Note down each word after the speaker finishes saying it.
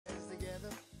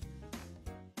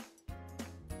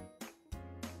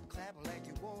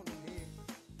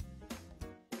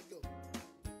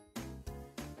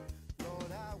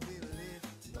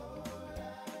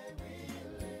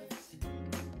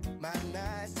Mine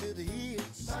eyes to the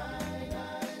hills. Mine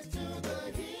eyes to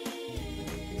the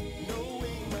hills.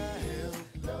 Knowing my help.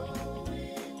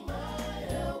 Knowing my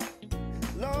help.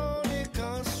 Lord, it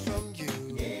comes from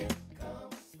you. It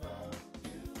comes from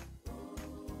you.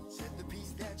 Said the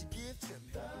peace that you give to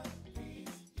me. The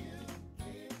peace you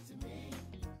give to me.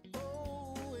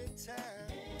 Oh, in time.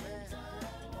 In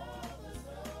time of the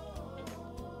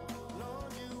storm.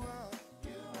 Lord, you are.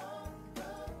 You are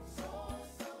the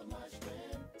source of my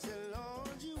strength. Say,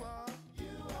 Lord, you are.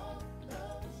 You are the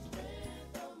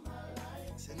strength of my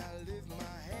life. Said I lift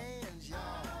my hands, y'all. I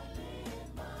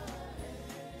lift my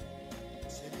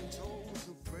hands Said in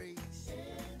total praise.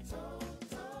 in total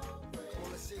praise. Come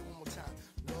on, let's say it one more time.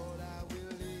 Lord, I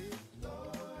will live.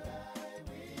 Lord, I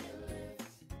will lift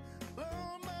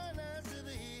Lord, mine eyes to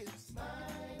the hills.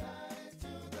 mine eyes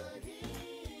to the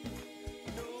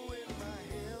hills. Knowing my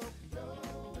help.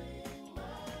 Knowing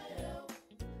my help.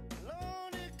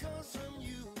 Lord, it comes from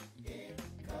you. It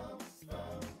comes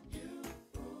from you.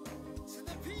 So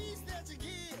the peace that you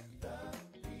give. The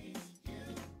peace you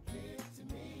give to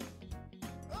me.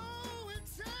 Oh, in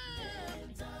time.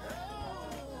 In time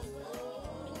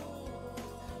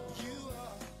You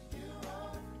are. you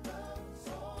are the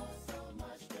source of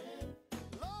my strength.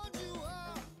 Lord, you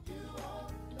are. You are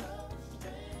the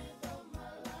strength of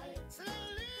my life. So I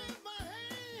lift my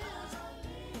hands. I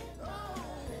lift my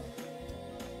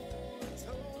hands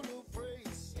Total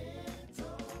praise. in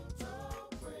total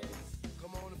praise.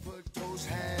 Come on and put those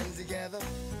hands together.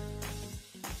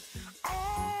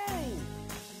 Oh,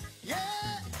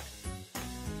 yeah.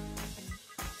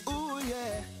 Ooh,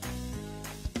 yeah.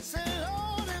 Say,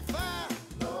 Lord, if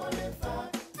Lord, if I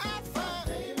find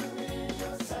favor in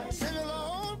your sight, say,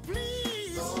 Lord,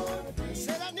 please. Lord, please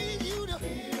Said I need you to.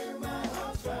 hear my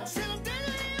heart's cry. Said I'm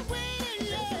daily waiting,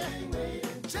 yeah. Stay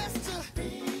waiting, Just to, be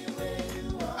where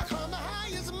you I are. climb the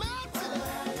highest mountain.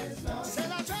 Highest mountain,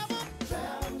 Said I travel,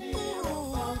 travel near or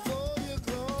ooh, far. for your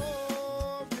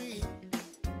glory.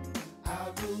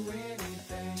 I'll do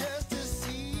anything Just to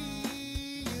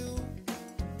see you.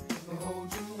 to hold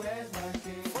you as my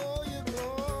king. For your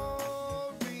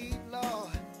glory,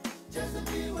 Lord. Just to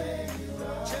be where you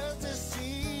are. Just to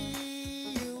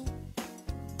see you.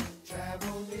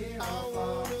 Travel near I or far.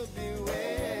 wanna be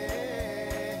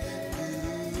where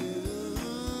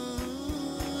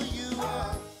you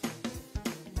are.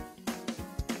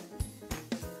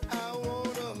 I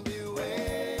wanna be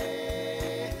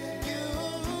where you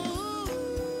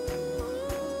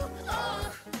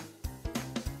are.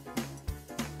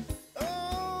 For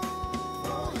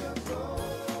Oh, your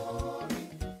glory,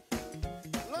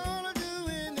 Lord, I'll do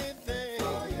anything.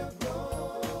 for your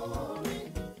glory,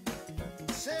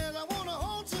 Said I wanna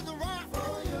hold to the rock.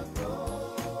 for your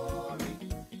glory,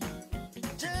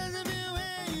 Just to be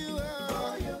where you for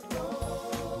are. your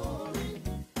glory.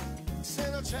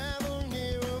 Said I'll travel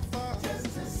near or far. Just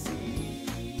to see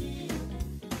you,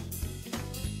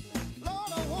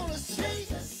 Lord, I wanna see,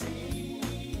 to see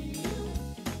you,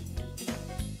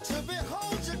 to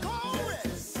behold your glory.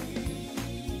 to see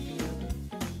you,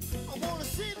 I wanna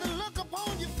see the look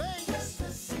upon your face. just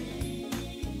to see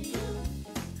you.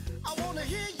 I wanna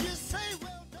hear you say,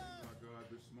 well done. Our God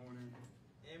this morning,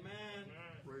 Amen.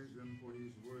 praise him for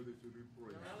he's worthy to be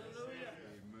praised. Hallelujah.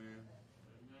 Amen.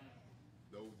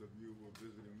 Those of you who are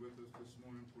visiting with us this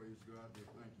morning, praise God. We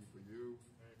thank you for you,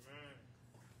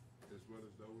 as well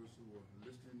as those who are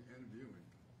listening and viewing.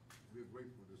 We're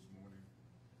grateful this morning.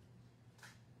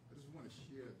 I just want to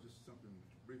share just something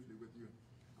briefly with you.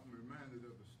 I'm reminded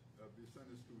of the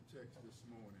Sunday school text this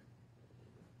morning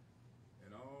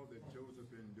and all that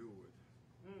Joseph endured.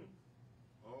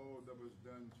 All that was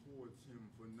done towards him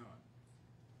for naught.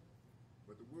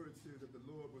 But the word says that the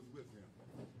Lord was with him.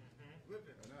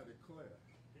 And I declare,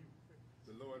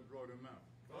 the Lord brought him out.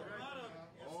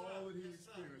 All that he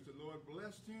experienced, the Lord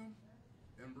blessed him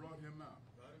and brought him out.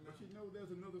 But you know,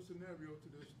 there's another scenario to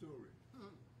this story.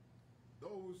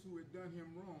 Those who had done him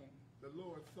wrong, the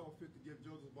Lord saw fit to give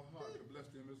Joseph a heart to bless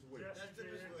them as well. That's the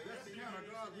way. That's the kind of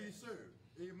God we serve.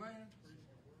 Amen.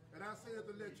 And I say that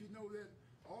to let you know that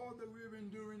all that we're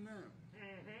enduring now,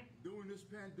 during this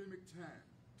pandemic time,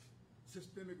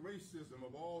 systemic racism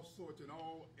of all sorts in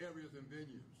all areas and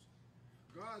venues.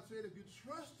 God said, if you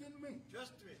trust in me,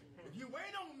 Trust me. if you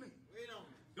wait on me, Wait on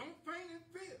me. don't faint in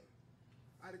fear,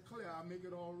 I declare I'll make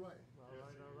it all right. All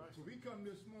right. So we come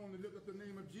this morning to lift up the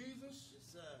name of Jesus,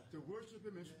 Yes, sir. to worship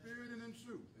him in spirit and in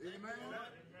truth. Amen.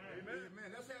 Amen.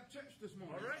 Let's have church this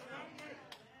morning.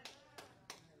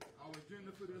 Our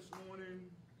agenda for this morning,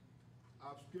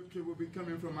 our scripture will be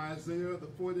coming from Isaiah, the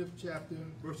 40th chapter,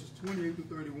 verses 28 to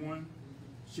 31.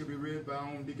 Shall be read by our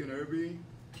own Deacon Irby.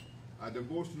 Our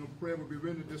devotional prayer will be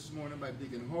rendered this morning by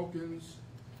Deacon Hawkins.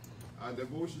 Our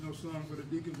devotional song for the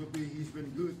deacons will be He's Been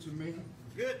Good to Me.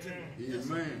 Good to me.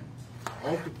 Amen.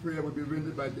 Altar prayer will be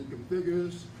rendered by Deacon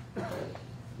Figures.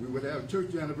 We will have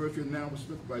church anniversary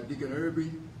announcement by Deacon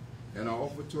Irby and our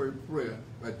offertory prayer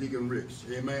by Deacon Ricks.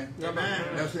 Amen. Amen.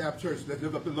 Let's have church. Let's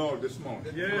lift up the Lord this morning.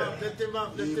 Lift him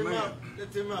up, lift him Amen. up,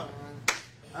 lift him up.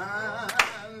 I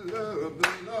love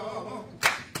the Lord.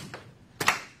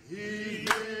 He's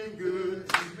been good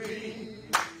to me.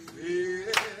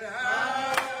 Yeah,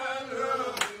 I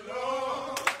love the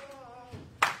Lord.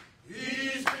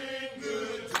 He's been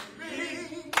good to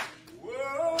me.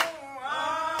 Whoa,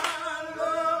 I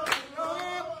love the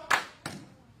Lord.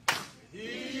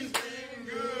 He's been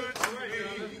good to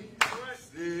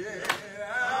me. Yeah,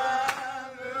 I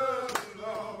love the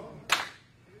Lord.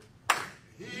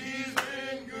 He's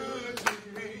been good to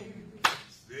me.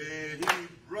 Say He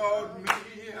brought me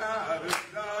out of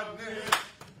darkness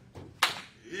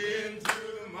into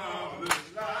the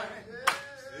marvelous light.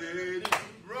 Said He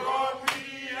brought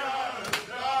me out of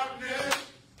darkness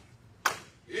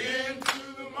into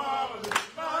the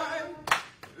marvelous light.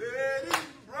 Said He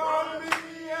brought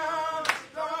me out of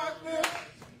darkness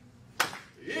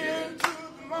into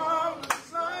the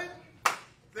marvelous light.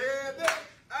 Said that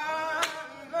I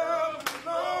love the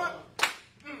Lord.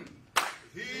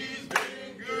 He's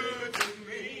been good to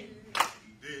me.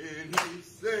 Then He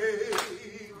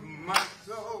saved my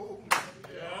soul.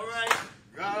 All right.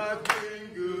 God's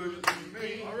been good to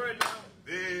me. All right now.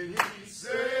 Then He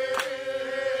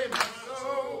saved my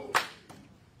soul.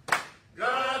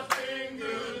 God's been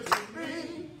good to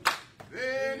me.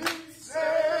 Then He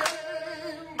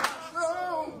saved my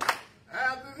soul.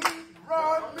 After He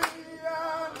brought me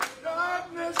out of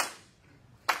darkness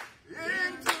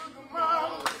into the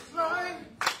marvelous light.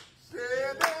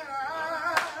 Said that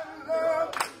I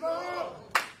love the Lord.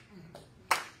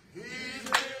 He's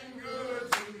been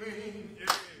good to me.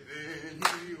 Then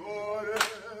He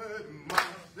ordered my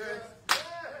steps.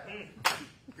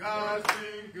 God's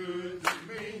been good to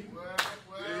me.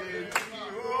 Then He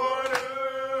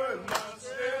ordered my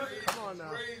steps. Come on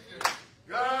now.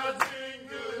 God's been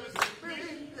good to me.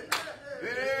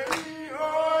 Then He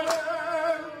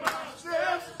ordered my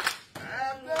steps.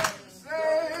 After He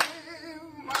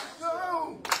saved my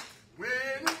soul. When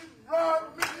He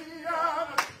brought me out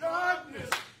of darkness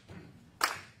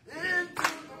into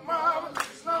the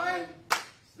marvelous light.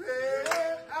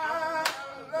 Said I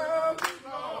love the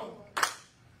Lord.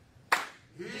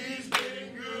 He's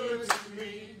been good to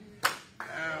me.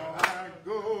 Now I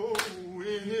go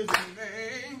in His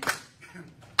name.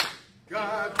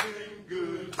 God's been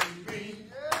good to me.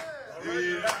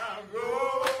 Said I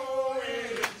go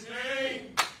in His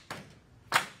name.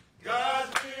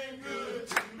 God's been good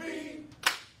to me.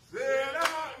 Said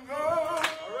I go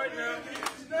in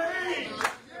His name.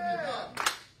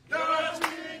 God's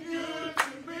been good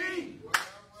to me.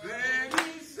 Then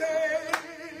He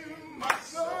saved my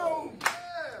soul.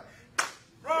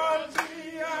 Brought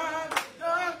me out of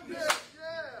darkness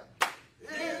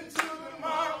into the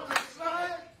marvelous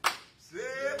light.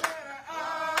 Said that I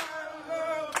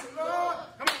love the Lord.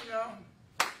 Come on, y'all.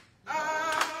 I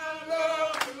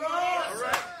love the Lord. All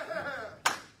right.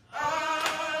 I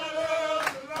love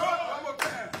the Lord. One more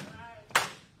time.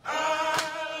 I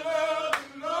love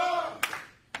the Lord.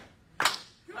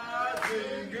 God's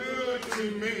been good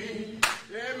to me.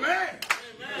 Amen.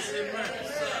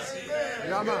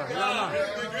 Yeah, man.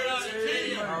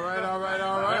 All right, all right,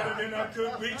 all right. Better than I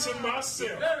could be to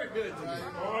myself. Very good to me.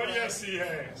 Oh, yes, He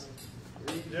has.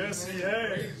 Yes, He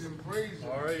has.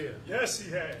 All right. Yes,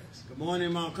 He has. Good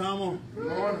morning, Mount Carmel. Good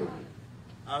morning.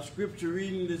 Our scripture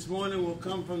reading this morning will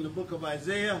come from the book of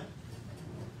Isaiah,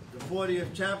 the 40th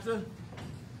chapter.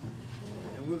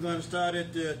 And we're going to start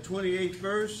at the 28th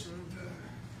verse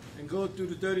and go through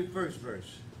the 31st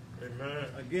verse. Amen.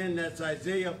 Again, that's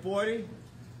Isaiah 40,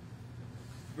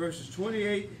 verses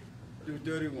 28 through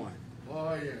 31.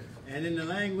 Oh, yeah. And in the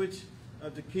language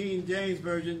of the King James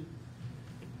Version,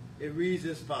 it reads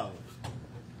as follows.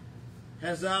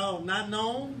 Hast thou not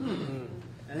known,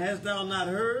 and hast thou not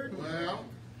heard, Well,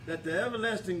 that the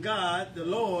everlasting God, the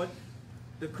Lord,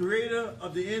 the creator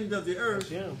of the ends of the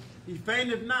earth, He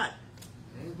fainteth not,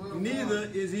 neither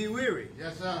is He weary.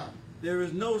 yes, sir. There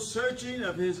is no searching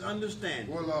of His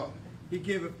understanding. Well, Lord. He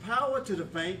giveth power to the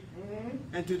faint,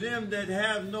 and to them that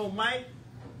have no might,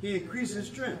 He increaseth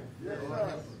strength.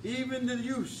 Even the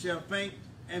youth shall faint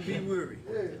and be weary,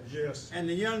 Yes. and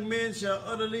the young men shall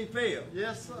utterly fail.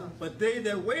 Yes, sir. But they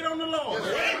that wait on the Lord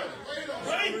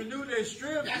shall renew their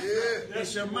strength. They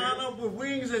shall mount up with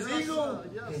wings as eagles,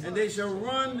 and they shall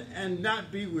run and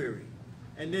not be weary,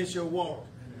 and they shall walk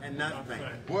and not faint.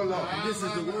 Well, Lord. And this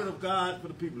is the word of God for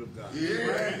the people of God.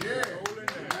 Yeah.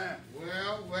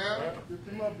 Well. Lift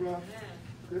him up, bro.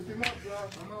 Lift him up, bro.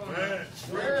 Come on. Man.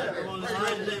 Come on, let's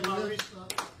pray today, Maurice.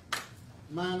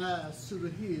 Mine eyes to the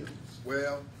hills,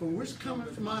 Well, from which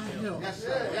cometh my help. Yes,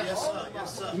 sir. Yes, sir.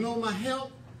 Yes, sir. You know my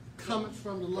help cometh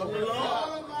from the Lord.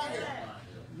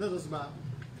 Let us bow.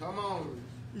 Come on.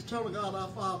 Eternal God, our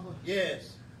Father,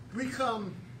 Yes. we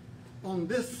come on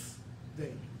this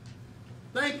day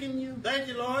thanking you Thank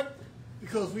you, Lord.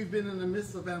 because we've been in the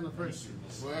midst of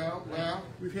anniversaries. Well.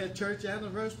 We've had church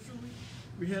anniversary.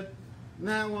 We had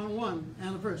 911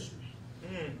 anniversary.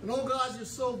 And oh God, you're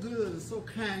so good and so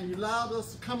kind. You allowed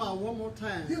us to come out one more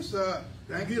time. yes, sir.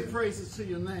 and Thank give you. praises to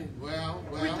your name. Well.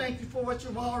 We thank you for what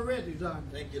you've already done.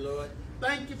 Thank you, Lord.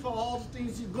 Thank you for all the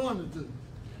things you're going to do.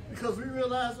 Because we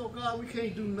realize, oh God, we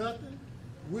can't do nothing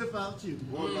without you.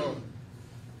 Well, Lord.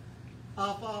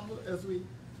 Our Father, as we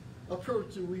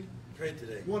approach you, we Pray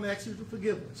today. want to ask you to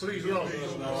forgive us. Please, Lord.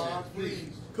 Please.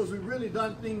 Because we've really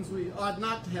done things we ought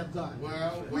not to have done.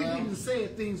 Well. We've even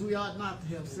said things we ought not to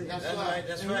have said. That's That's right.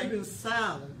 That's and right. we've been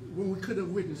silent when we could have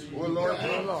witnessed you. Well, Lord. Lift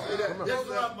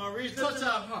her up, Maurice. Lift Touch her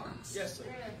our up. hearts. Yes, sir.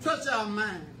 Touch our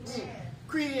minds.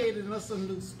 Create in us a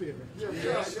new spirit.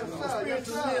 A spirit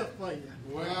to live for you.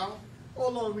 Well. Oh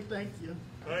Lord, we thank you.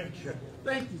 Thank you.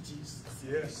 Thank you, Jesus.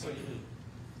 Yes, sir.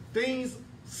 Things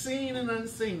seen and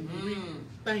unseen. We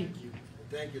thank you.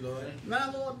 Thank you, Lord.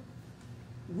 Now, Lord,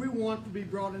 we want to be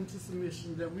brought into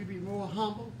submission, that we be more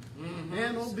humble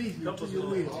and obedient Help to us, your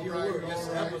Lord. will. Your word. Yes,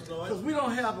 sir. Help us, Because Lord. we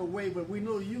don't have a way, but we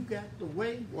know you got the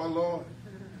way, Well, Lord.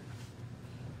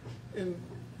 and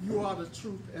you are the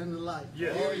truth and the light.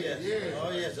 Yes. Oh, yes.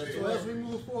 Oh, yes. That's So as right. we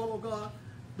move forward, oh God,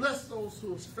 bless those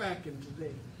who are striking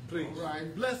today. Please.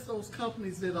 Right. Bless those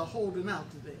companies that are holding out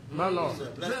today. My Lord. Yes,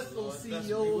 sir. Bless us, those Lord. Bless us. Be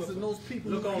CEOs with and us. those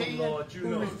people Look who on, can, Lord, you who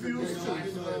know. refuse You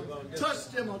know to. about this. Touch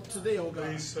them up today, oh God.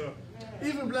 Please, sir.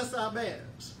 Even bless our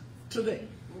bears today.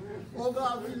 Oh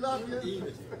God, we love you,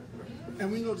 Even.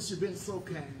 and we know that you've been so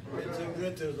kind, Been so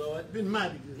good to us, Lord. been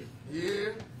mighty good. Yeah.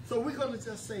 So we're going to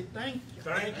just say thank you,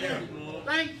 Thank you.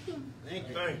 thank you, Thank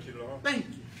you. Thank you, Lord. thank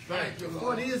you. Thank you, For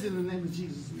Lord. it is in the name of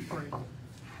Jesus we pray.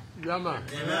 Yeah, man.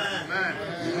 Amen.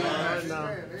 Right now.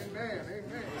 Amen.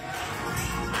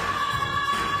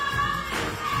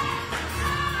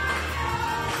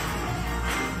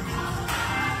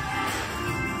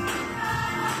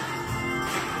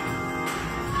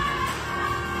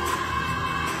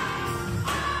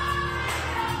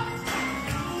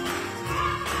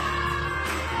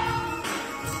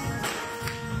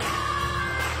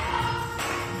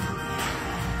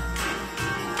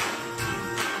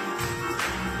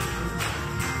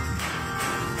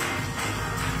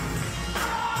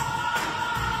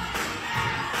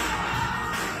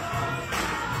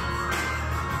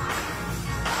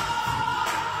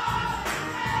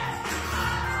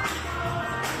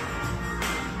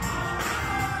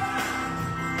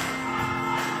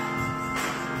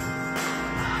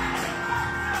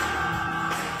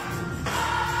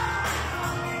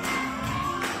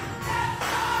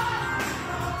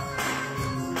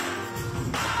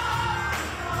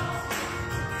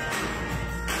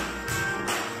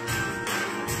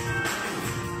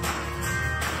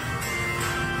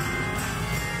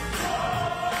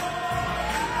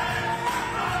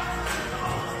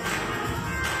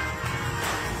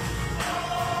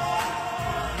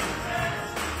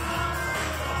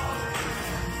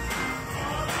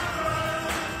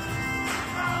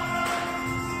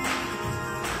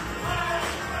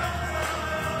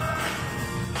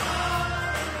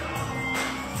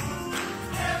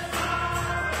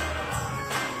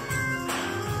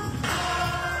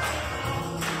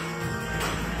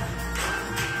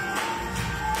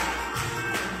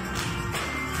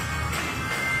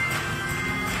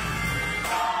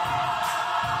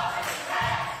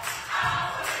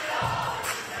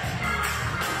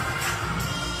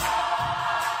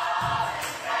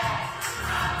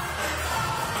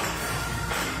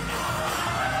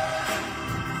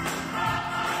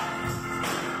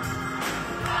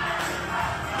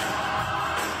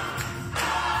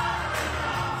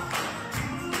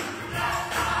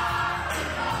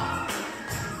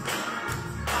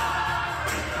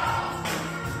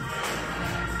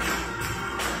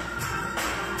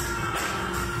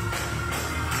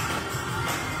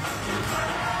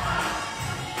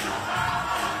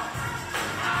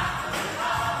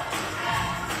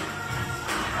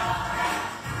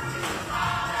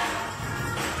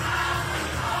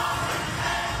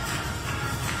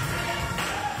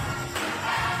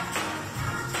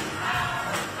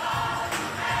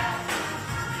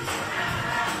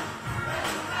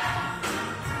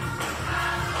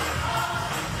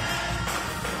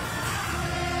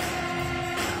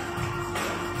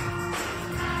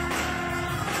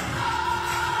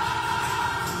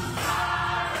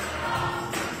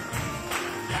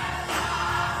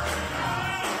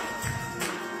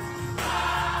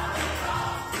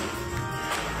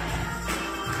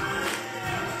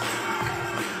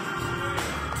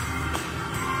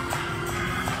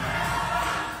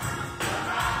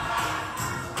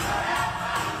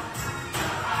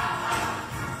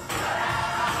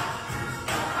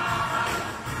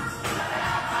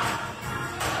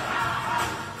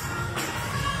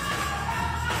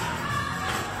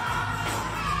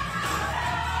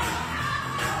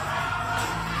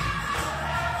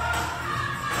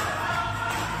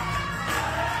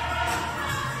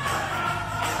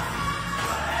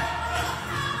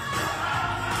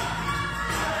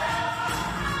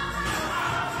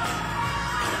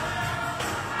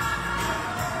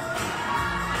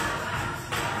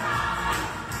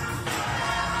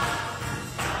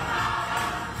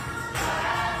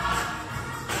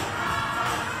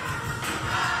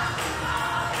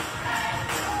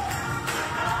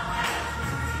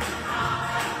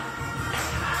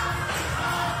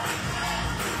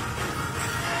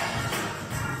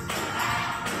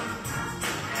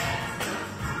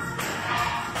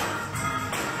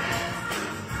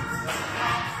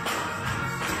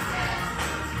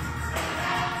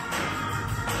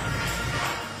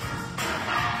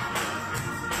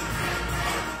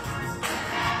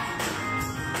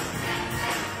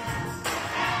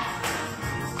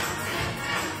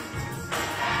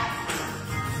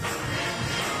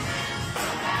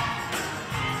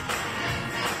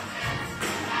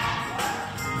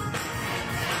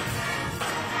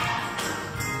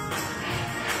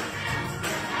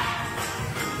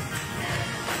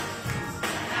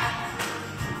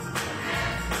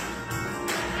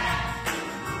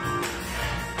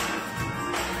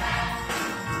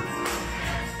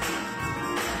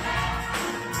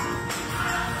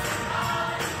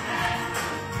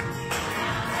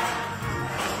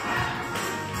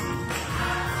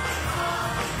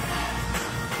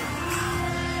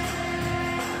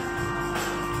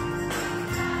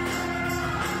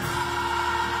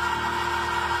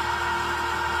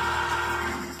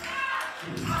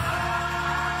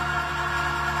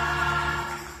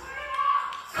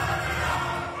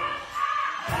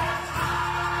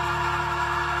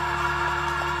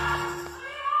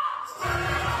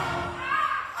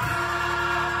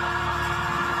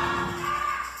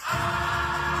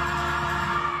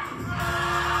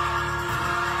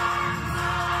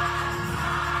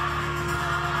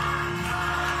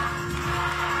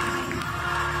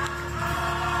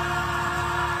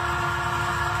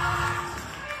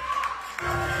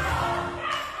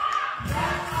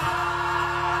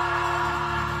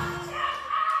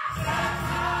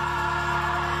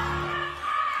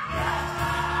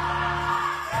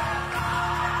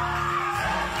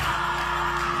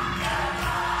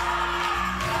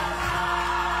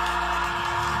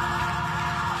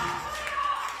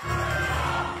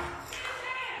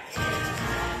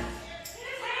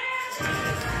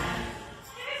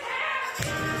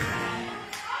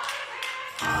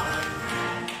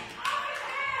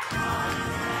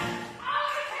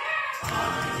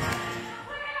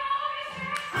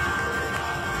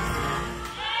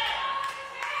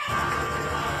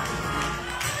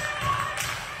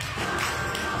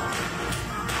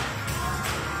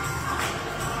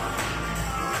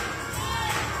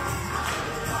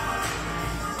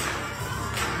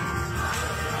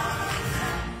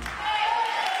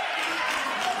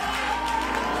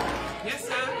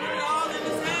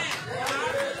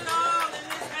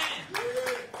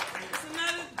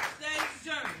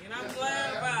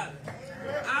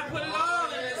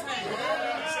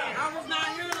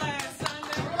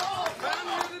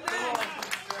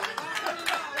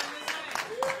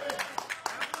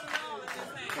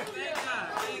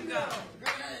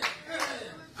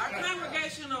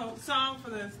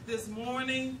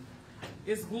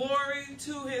 It's glory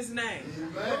to his name.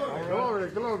 Glory,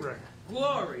 glory.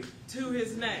 Glory to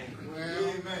his name.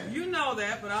 Amen. You know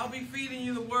that, but I'll be feeding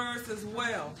you the words as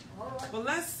well. But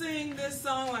let's sing this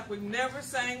song like we've never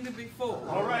sang it before.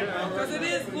 All right. Because it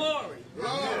is glory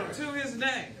to his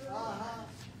name.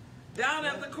 Down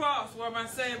at the cross where my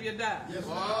Savior died.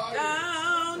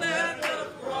 Down at the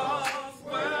cross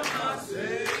where my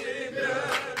Savior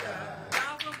died.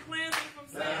 Down from cleansing from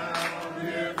sin. Down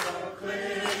here for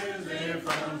cleansing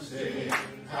from sin.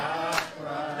 I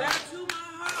cry. There to my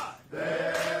heart.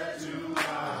 There to my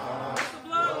heart. The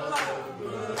blood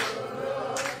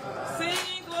applied.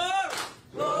 Singing glory.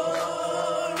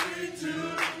 Glory to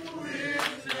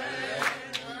his name.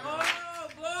 Oh,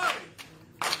 glory.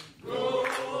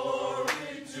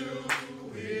 Glory to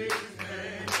his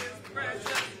name.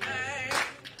 Precious name.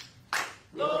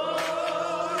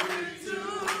 Glory to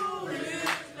his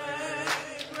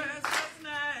Name. Precious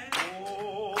name.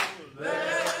 Oh,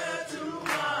 There to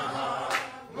my heart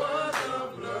was the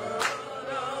blood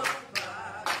of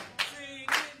Christ.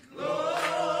 Singing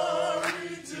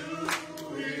Glory to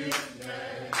his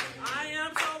name. I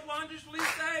am so wondrously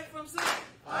saved from sin.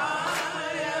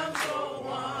 I am so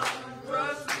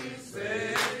wondrously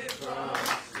saved from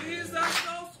Jesus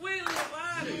so sweetly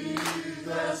abiding.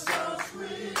 Jesus, so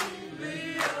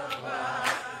sweetly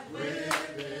abide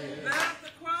within. At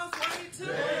the cross where he took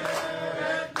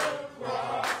At the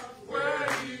cross where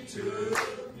he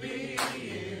took me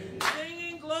in.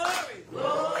 singing glory.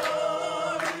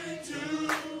 Glory to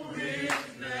his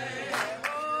name.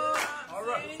 Oh, I'm All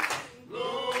right. singing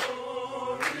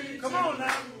Glory come on now.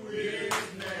 to his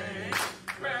name.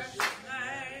 precious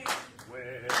name.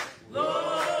 Well,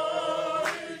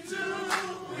 Glory to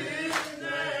his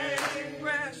name.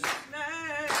 Precious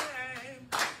name.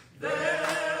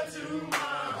 There to my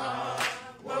heart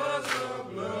was the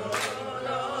blood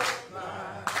of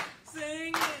Christ.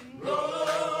 Singing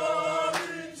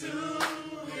Glory to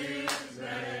his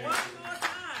name. one more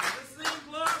time. Let's sing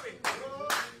glory.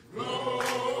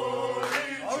 Glory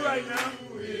all right now.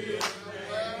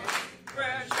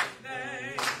 Precious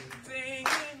name.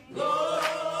 Singing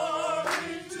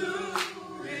Glory to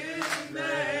his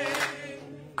name.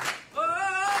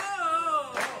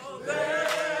 oh,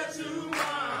 There to my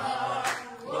heart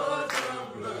was the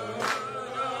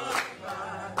blood of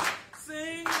Christ.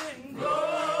 singing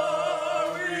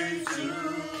Glory to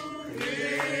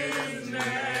his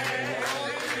name.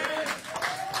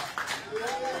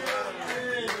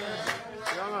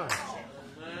 Come on.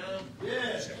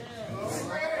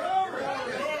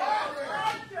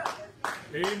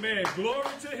 Amen. Glory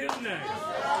to his name.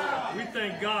 We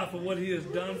thank God for what he has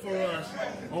done for us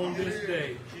on this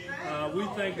day. We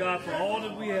thank God for all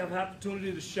that we have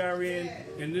opportunity to share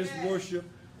in this worship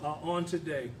on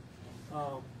today.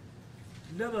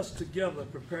 Let us together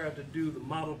prepare to do the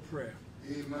model prayer.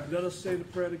 Amen. Let us say the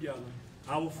prayer together.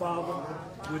 Our Father,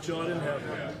 which art in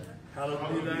heaven,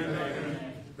 hallowed be thy name.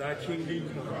 Thy kingdom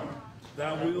come.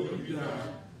 Thy will be done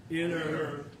in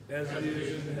earth as it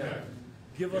is in heaven.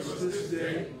 Give us this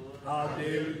day our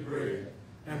daily bread,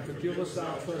 and forgive us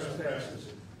our trespasses,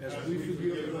 as we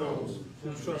forgive those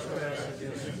who trespass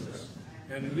against us.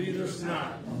 And lead us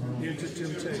not into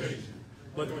temptation,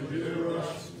 but deliver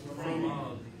us from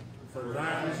evil. For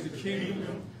thine is the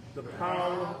kingdom, the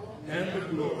power, and the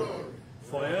glory,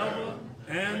 forever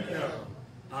and ever.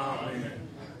 Amen.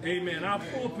 Amen. Our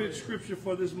pulpit scripture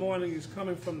for this morning is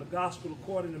coming from the Gospel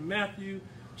according to Matthew,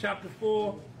 chapter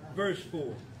 4, verse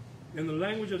 4. In the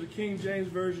language of the King James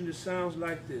Version, it sounds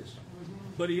like this.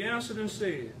 But he answered and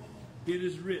said, it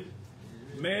is written,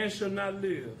 man shall not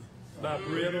live by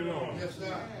bread alone,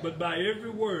 but by every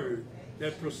word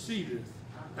that proceedeth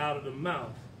out of the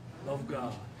mouth of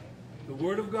God. The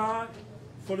word of God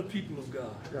for the people of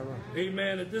God.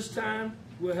 Amen. At this time,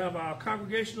 we'll have our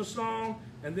congregational song,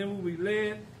 and then we'll be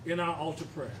led in our altar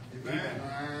prayer. Amen.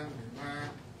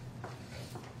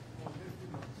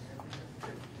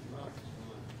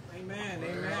 Amen,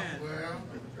 amen. Well,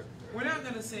 We're not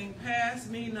going to sing Pass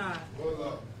Me Not, hold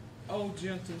up. O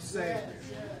Gentle Savior.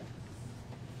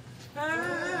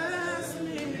 Pass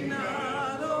me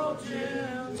not, O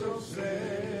gentle Savior.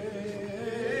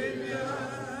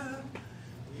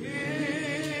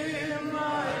 Hear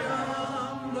my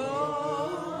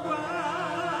humble cry.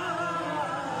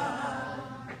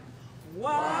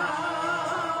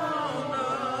 While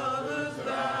others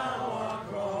thou art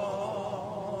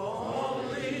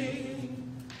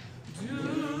calling,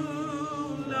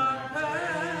 do not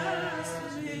pass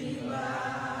me by.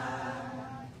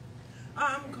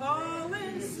 I'm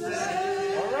calling,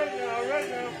 say. All right now, all right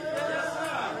now.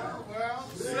 Well,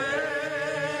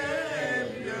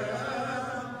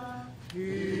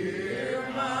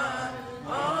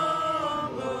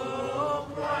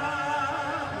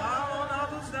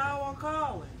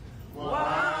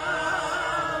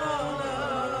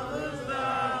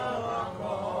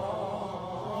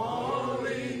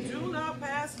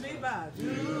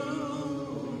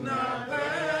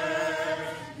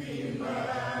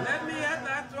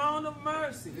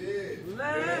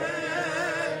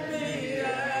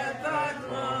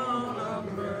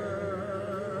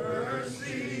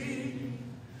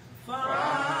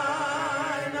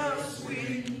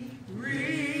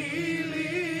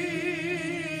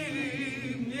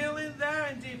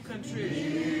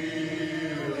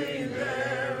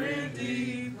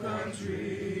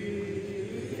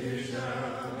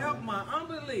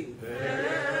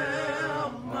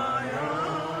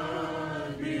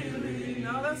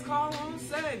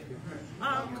 Savior.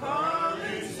 I'm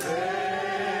calling Savior.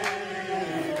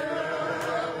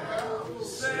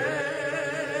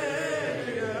 Savior,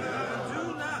 do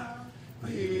not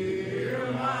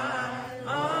hear my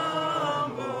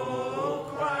humble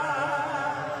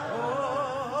cry.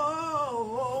 Oh,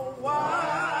 while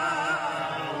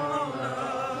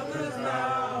others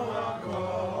now are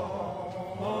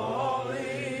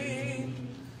calling,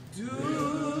 do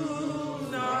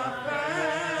not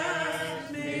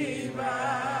pass me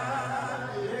by.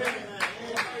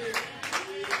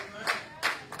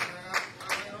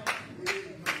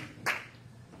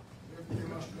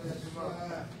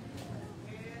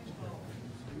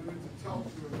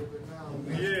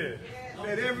 Yeah.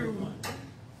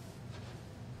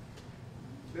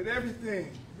 Let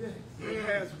everything that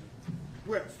has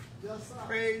breath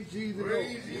praise Jesus.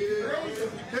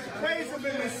 Let's praise him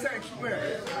in this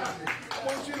sanctuary. I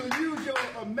want you to use your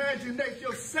imagination,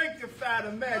 your sanctified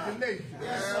imagination.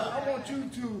 I want you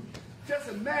to just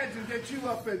imagine that you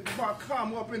up at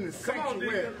Carmel, up in the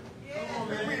sanctuary.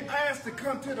 And we asked to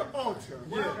come to the altar.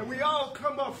 And we all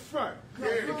come up front.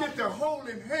 We get to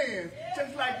holding hands,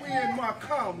 just like we in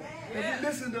Carmel. And we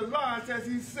listen to Lawrence as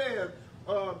he said,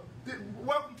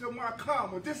 welcome to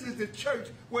Carmel. This is the church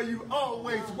where you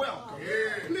always welcome.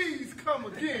 Please come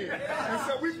again. And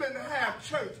so we've been to have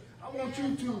church. I want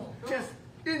you to just,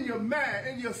 in your mind,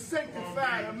 in your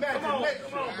sanctified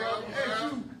imagination, as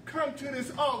you come to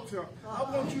this altar, I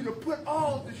want you to put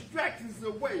all distractions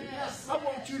away. I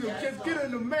want you to just get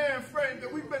in the man frame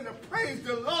that we've been to praise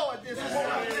the Lord this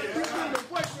morning. We've been to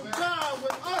worship God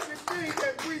with all the things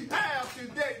that we have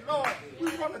today, Lord.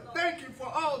 We want to thank you for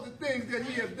all the things that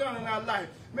he has done in our life.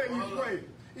 May we pray.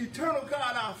 Eternal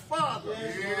God, our Father,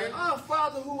 our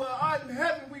Father who art in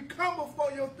heaven, we come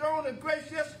before your throne of grace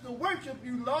just to worship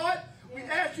you, Lord. We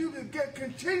ask you to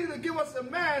continue to give us a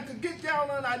mind to get down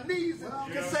on our knees and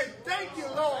to say, thank you,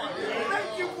 Lord.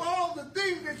 Thank you for all the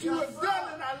things that you have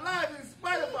done in our lives. In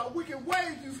spite of our wicked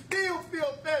ways, you still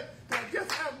feel that.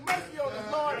 Just have mercy on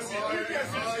us, Lord. We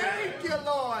just thank you,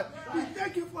 Lord. We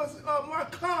thank you for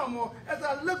Carmel. As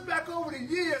I look back over the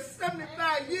years,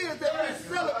 75 years that we're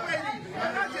celebrating,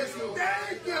 and I just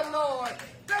thank you, Lord.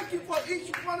 Thank you for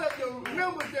each one of the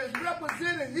members that's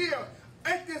represented here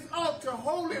at this altar,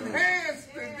 holding hands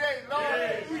today,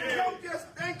 Lord. We come just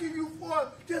thanking you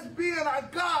for just being our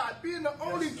God, being the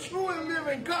only true and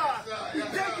living God. We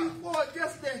thank you for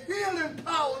just the healing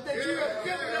power that you have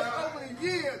given us over the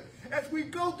years. As we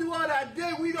go throughout our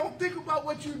day, we don't think about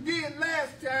what you did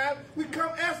last time. We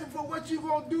come asking for what you're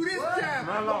going to do this time.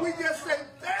 But we just say,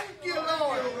 thank you,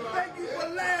 Lord. Thank you for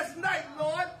last night,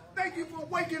 Lord. Thank you for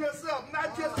waking us up.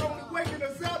 Not just only waking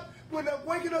us up, but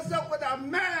waking us up with our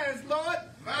minds, Lord.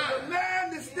 The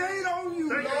mind that stayed on you,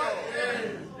 Lord.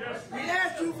 We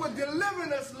ask you for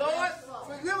delivering us, Lord.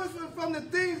 Deliver us from the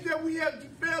things that we have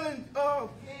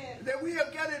that we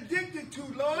have got addicted to,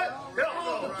 Lord.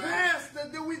 All the past,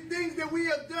 things that we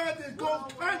have done that go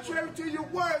contrary to your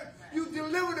word. You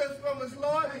delivered us from us,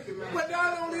 Lord. But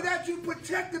not only that, you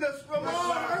protected us from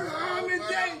all hurt, harm, and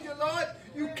danger, Lord.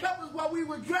 You kept us while we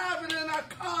were driving in our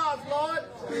cars, Lord.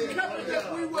 You kept us as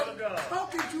we were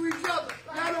talking to each other.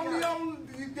 Not only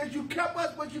that you kept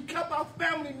us, but you kept our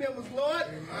family members, Lord.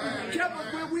 You kept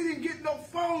us where we didn't get no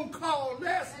phone call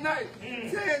last night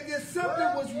saying that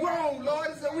something was wrong,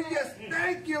 Lord. So we just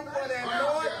thank you for that,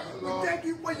 Lord. We thank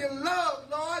you for your love,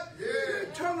 Lord. The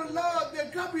eternal love, the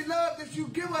agape love that you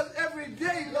give us every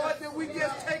day, Lord, that we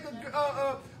just take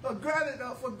for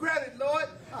granted, Lord.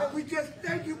 And we just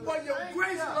thank you for your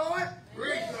grace, Lord.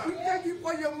 We thank you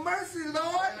for your mercy,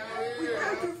 Lord. We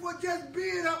thank you for just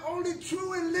being our only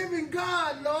true and living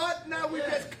God, Lord. Now we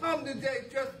just come today,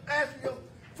 just ask your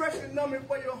fresh anointing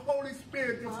for your Holy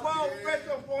Spirit to fall fresh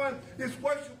upon this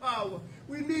worship hour.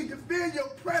 We need to feel your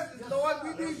presence, Lord.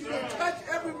 We need you to touch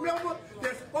every member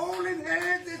that's holding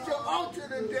hands at your altar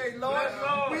today, Lord.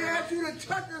 We ask you to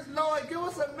touch us, Lord. Give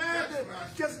us a mind to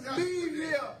just leave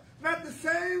here not the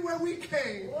same way we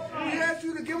came. We ask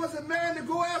you to give us a man to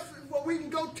go out where we can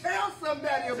go tell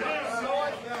somebody about us,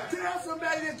 Lord. Tell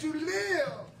somebody that you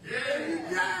live. And you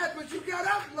died, but you got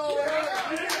up, Lord.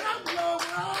 You got up, Lord,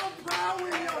 with all power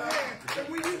in your hand. And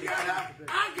when you got up,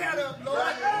 I got up,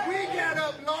 Lord. We got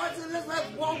up, Lord. So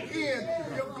let's walk in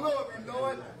your glory,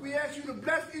 Lord. We ask you to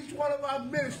bless each one of our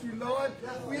ministry, Lord.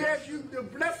 We ask you to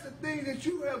bless the things that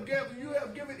you have given. You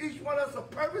have given each one of us a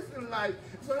purpose in life.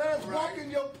 So let us walk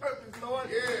in your purpose, Lord.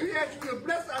 We ask you to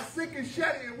bless our sick and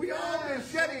shedding. We all been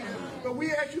shedding, but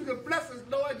we ask you to bless us,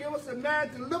 Lord. Give us a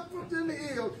mind to look from the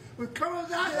hills. We come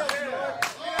us out here, Lord.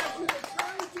 We ask you to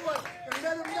turn to Lord, and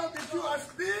let them know that you are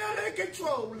still in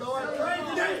control, Lord.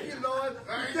 Thank you, Lord.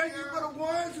 We thank you for the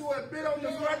ones who have been on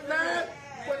the front line.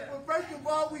 But first of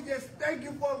all, we just thank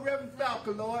you for Reverend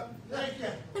Falcon, Lord. Thank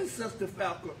you. And Sister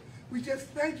Falcon. We just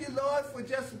thank you, Lord, for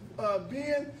just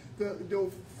being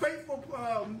the faithful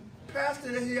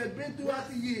pastor that he has been throughout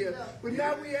the year. But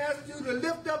now we ask you to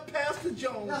lift up Pastor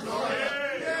Jones, Lord.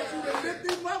 We ask you to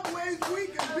lift him up where he's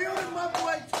weak and build him up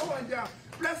where he's torn down.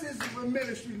 Bless his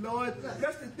ministry, Lord.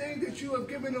 Bless the thing that you have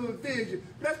given him a vision.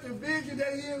 Bless the vision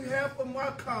that he have for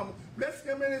my Carmel. Bless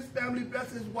him and his family.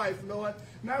 Bless his wife, Lord.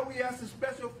 Now we ask a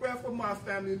special prayer for my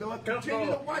family, Lord.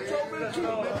 Continue to watch over the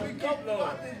children as we go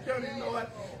throughout this journey, Lord.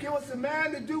 Give us a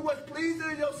mind to do what's pleasing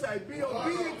in your sight. Be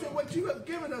obedient to what you have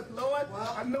given us, Lord.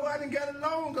 I know I didn't get it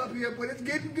long up here, but it's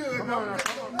getting good. I'm going to let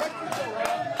you go.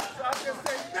 So I just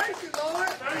say thank you, Lord.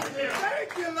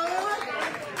 Thank you, Lord.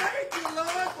 Thank you,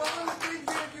 Lord, for all the things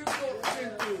that you've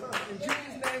been through. In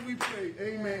Jesus' name we pray.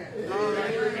 Amen.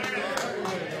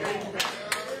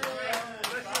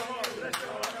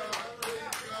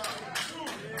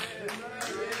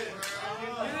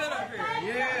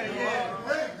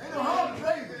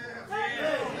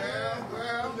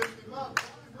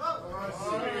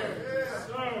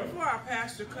 Before our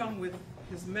pastor come with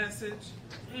his message,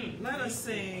 let us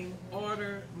sing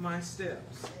 "Order My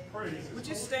Steps." Would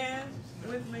you stand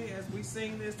with me as we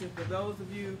sing this? And for those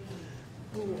of you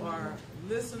who are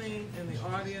listening in the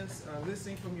audience, or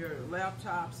listening from your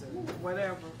laptops and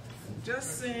whatever,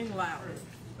 just sing loudly,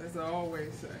 as I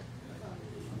always say.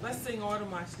 Let's sing "Order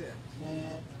My Steps."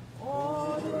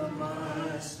 Order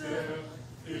my steps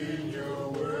in your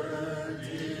word,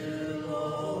 dear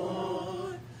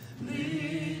Lord.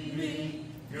 Lead me,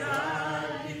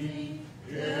 guide me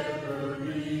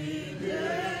every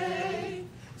day.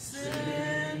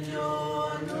 Send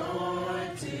your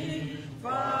anointing,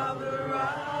 Father,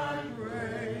 I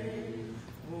pray.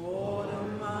 Order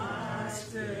my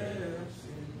steps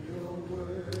in your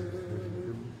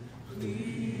word.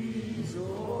 Please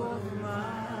order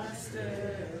my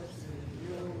steps in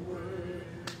your word.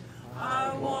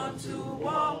 I want to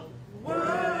walk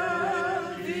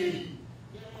worthy.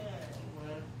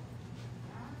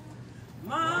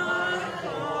 My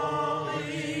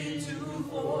calling to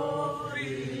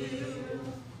fulfill.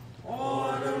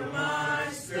 Order my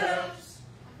steps,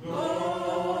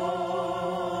 Lord,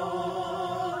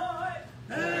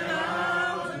 and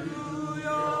I'll do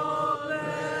your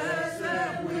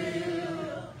blessed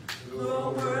will. The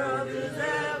world is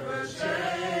ever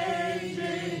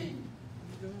changing,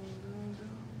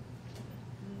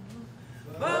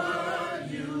 but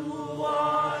you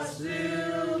are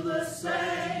still the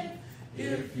same.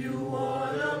 If you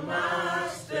order my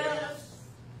steps,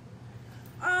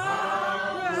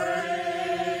 I'll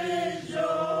praise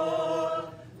your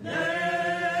name.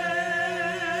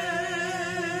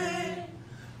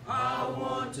 I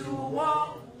want to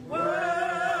walk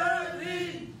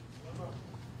worthy.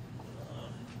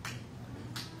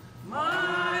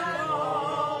 My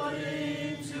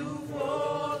calling to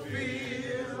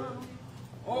fulfill.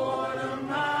 Order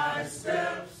my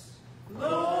steps,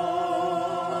 Lord.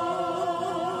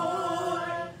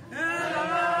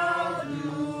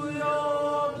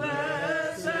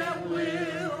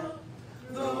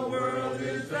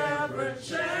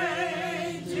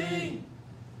 Changing,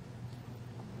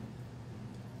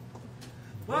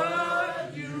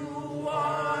 but you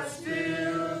are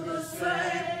still the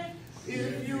same.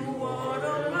 If you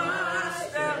order my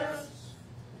steps,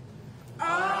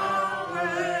 I'll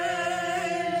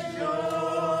praise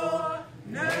your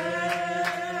name.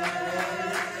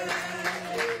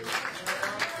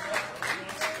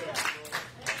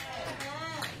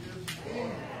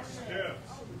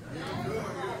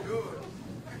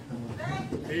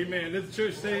 Amen. Let the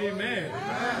church say amen.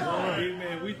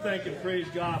 Amen. We thank and praise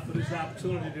God for this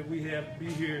opportunity that we have to be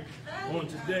here on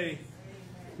today.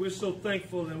 We're so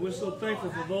thankful, and we're so thankful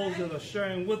for those that are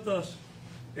sharing with us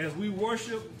as we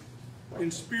worship in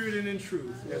spirit and in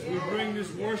truth. As we bring this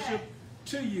worship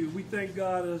to you, we thank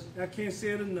God, as I can't say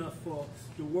it enough, for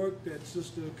the work that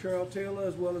Sister Carol Taylor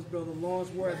as well as Brother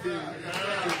Lawrence Ware did to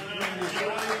bring this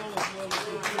audio as well as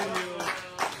this video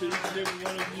to each and every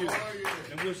one of you.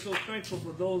 And we're so thankful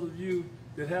for those of you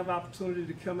that have opportunity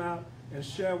to come out and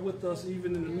share with us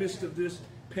even in the midst of this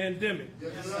pandemic.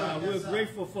 We're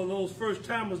grateful for those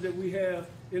first-timers that we have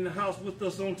in the house with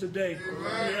us on today. We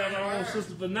have our own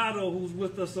Sister Venato who's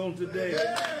with us on today.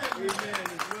 Amen.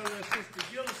 As well as Sister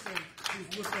Gillison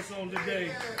who's with us on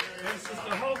today. And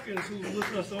Sister Hawkins who's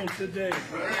with us on today.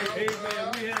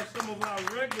 Amen. We have some of our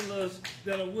regulars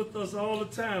that are with us all the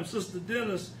time. Sister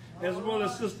Dennis as well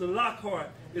as Sister Lockhart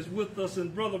is with us,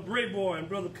 and Brother Brayboy and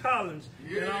Brother Collins,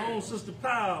 and our own Sister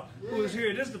Powell, who is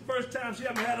here. This is the first time she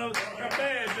hasn't had her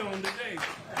badge on today.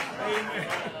 Amen.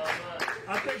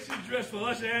 I think she's dressed for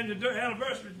Usher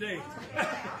anniversary day.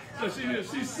 So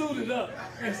she's suited up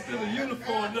instead of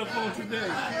uniformed up on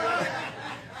today.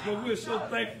 But we're so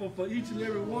thankful for each and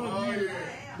every one of you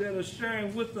that are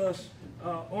sharing with us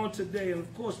on today. And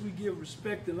of course, we give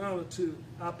respect and honor to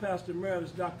our Pastor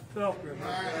Emeritus, Dr. Felker,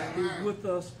 who's with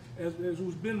us,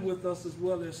 who's been with us, as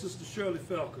well as Sister Shirley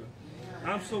Felker.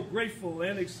 I'm so grateful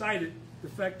and excited the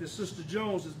fact that Sister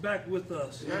Jones is back with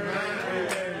us.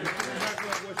 Amen. Back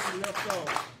up where she left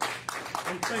off.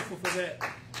 I'm thankful for that.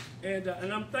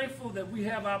 And I'm thankful that we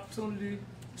have opportunity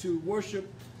to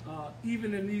worship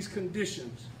even in these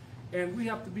conditions. And we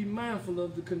have to be mindful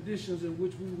of the conditions in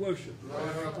which we worship.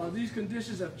 These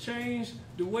conditions have changed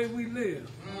the way we live.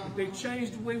 They've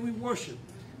changed the way we worship.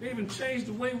 They even changed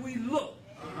the way we look.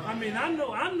 I mean, I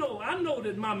know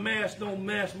that my mask don't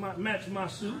match my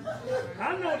suit.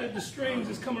 I know that the strings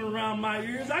is coming around my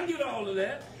ears. I get all of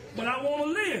that. But I want to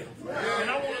live. And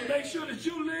I want to make sure that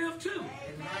you live too.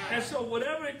 And so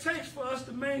whatever it takes for us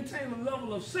to maintain a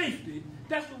level of safety,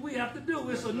 that's what we have to do.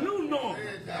 It's a new normal.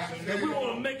 And we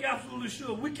want to make absolutely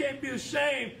sure we can't be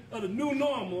ashamed of the new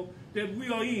normal that we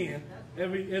are in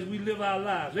as we live our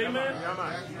lives. Amen?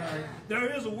 There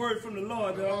is a word from the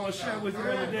Lord that I want to share with you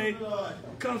today.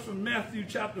 It comes from Matthew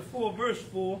chapter 4, verse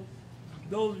 4.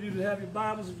 Those of you that have your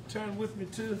Bibles, if you turn with me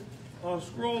to, or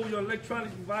scroll your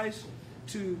electronic device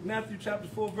to Matthew chapter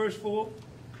 4, verse 4.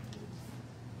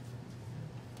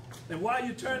 And while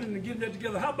you're turning and getting that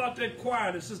together, how about that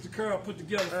choir that Sister Carol put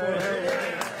together for us?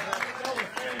 That was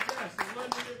fantastic.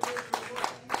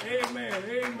 Amen,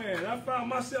 amen. I found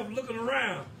myself looking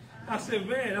around. I said,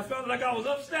 man, I felt like I was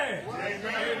upstairs.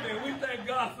 Amen. We thank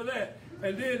God for that.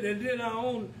 And then our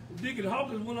own Deacon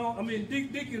Hawkins went on,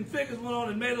 Deacon Fickers went on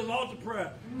and made us altar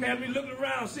prayer. Had me looking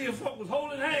around, see if folk was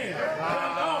holding hands.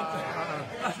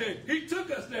 I said, he took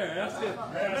us there. I said,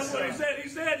 that's what he said. He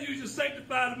said you should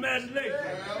sanctify the imagination.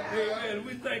 Amen.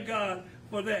 We thank God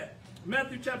for that.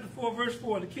 Matthew chapter 4, verse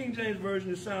 4, the King James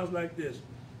Version, it sounds like this.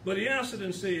 But he answered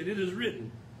and said, it is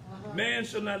written, man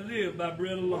shall not live by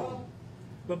bread alone,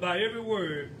 but by every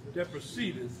word that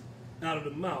proceedeth out of the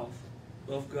mouth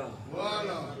of God.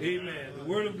 Amen. The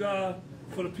word of God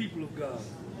for the people of God.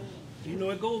 You know,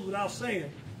 it goes without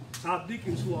saying, our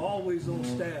deacons who are always on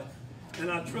staff and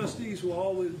our trustees who are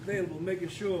always available, making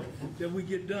sure that we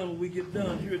get done what we get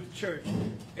done here at the church.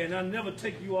 And I never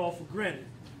take you all for granted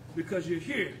because you're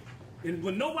here. And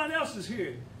when nobody else is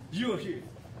here, you're here.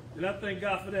 And I thank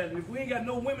God for that. And if we ain't got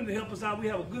no women to help us out, we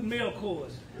have a good male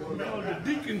chorus. We call it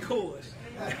the deacon chorus.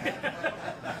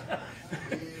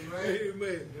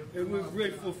 Amen. And we're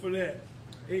grateful for that.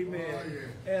 Amen.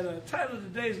 And the title of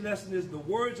today's lesson is The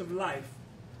Words of Life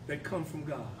That Come from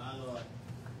God.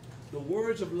 The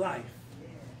words of life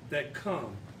that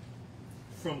come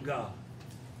from God.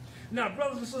 Now,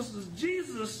 brothers and sisters,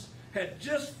 Jesus had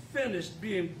just finished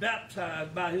being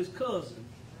baptized by his cousin,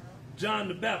 John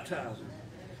the Baptizer,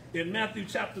 in Matthew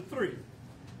chapter 3,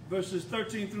 verses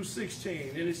 13 through 16.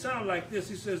 And it sounds like this.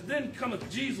 He says, then cometh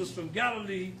Jesus from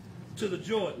Galilee to the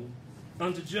Jordan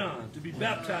unto John to be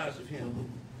baptized of him.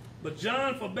 But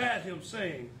John forbade him,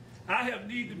 saying, I have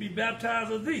need to be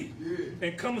baptized of thee,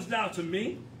 and comest thou to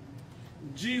me?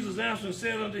 Jesus answered and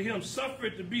said unto him, suffer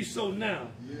it to be so now,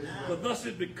 for thus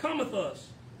it becometh us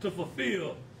to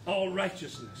fulfill all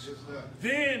righteousness.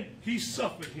 Then he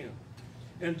suffered him.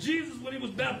 And Jesus, when he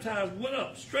was baptized, went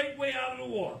up straightway out of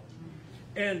the water.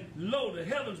 And lo, the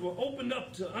heavens were opened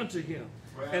up unto him.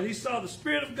 And he saw the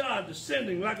Spirit of God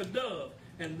descending like a dove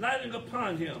and lighting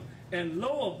upon him. And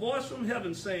lo, a voice from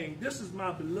heaven saying, this is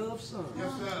my beloved Son,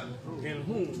 in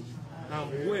whom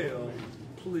I'm well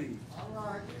pleased.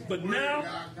 But now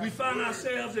we find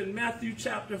ourselves in Matthew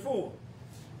chapter 4,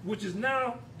 which is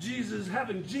now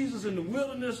having Jesus in the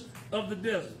wilderness of the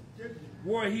desert,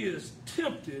 where he is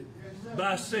tempted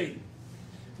by Satan.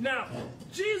 Now,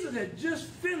 Jesus had just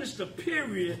finished a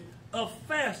period of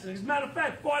fasting. As a matter of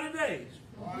fact, 40 days,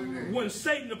 when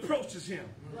Satan approaches him.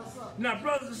 Now,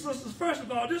 brothers and sisters, first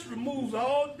of all, this removes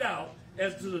all doubt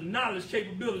as to the knowledge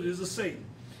capabilities of Satan.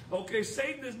 Okay,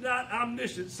 Satan is not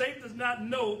omniscient. Satan does not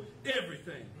know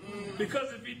everything.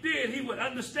 Because if he did, he would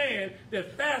understand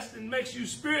that fasting makes you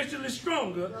spiritually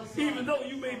stronger, even though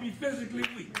you may be physically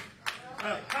weak.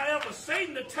 However,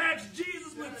 Satan attacks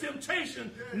Jesus with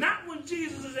temptation, not when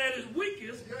Jesus is at his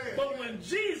weakest, but when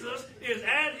Jesus is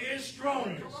at his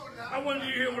strongest. I want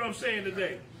you to hear what I'm saying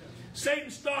today.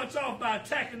 Satan starts off by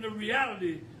attacking the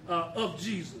reality of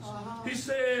Jesus. He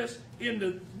says in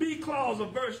the B clause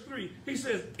of verse 3, he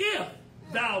says, if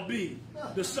thou be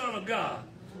the Son of God,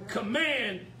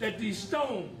 command that these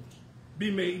stones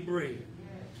be made bread.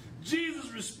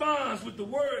 Jesus responds with the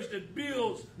words that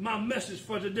builds my message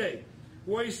for today,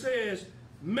 where he says,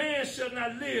 man shall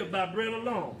not live by bread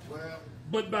alone,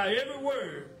 but by every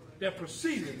word that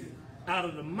proceedeth out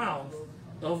of the mouth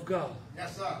of God.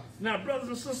 Yes, sir. Now, brothers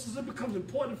and sisters, it becomes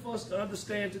important for us to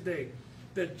understand today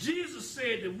that Jesus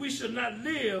said that we should not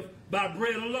live by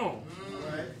bread alone,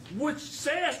 which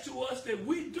says to us that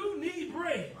we do need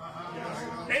bread.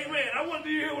 Amen. I want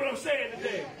you to hear what I'm saying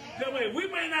today. We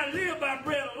may not live by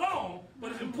bread alone,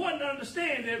 but it's important to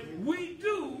understand that we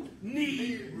do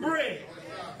need bread.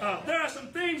 There are some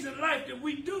things in life that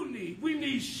we do need. We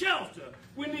need shelter.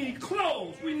 We need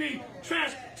clothes. We need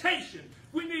transportation.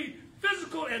 We need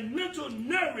physical and mental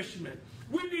nourishment.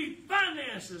 We need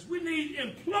finances. We need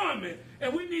employment.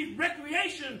 And we need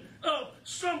recreation of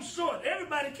some sort.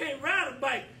 Everybody can't ride a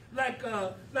bike like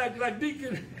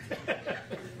Deacon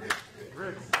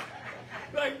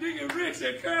like Deacon Ricks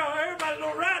and Carl. Everybody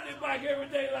don't ride their bike every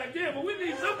day like that, but we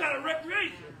need some kind of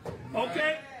recreation.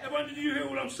 Okay? And when did you hear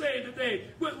what I'm saying today?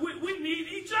 We need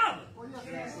each other.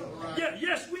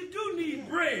 Yes, we do need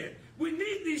bread. We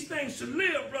need these things to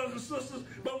live, brothers and sisters,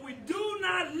 but we do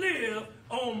not live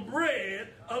on bread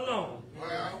alone.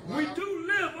 We do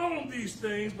live on these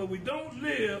things, but we don't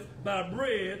live by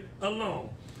bread alone.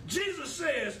 Jesus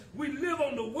says we live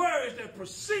on the words that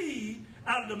proceed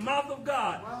out of the mouth of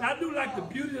God. Now, I do like the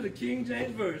beauty of the King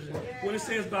James Version when it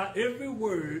says by every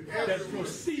word that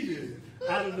proceeded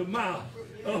out of the mouth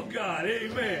of God.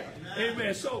 Amen.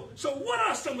 Amen. So what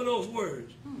are some of those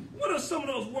words? What are some of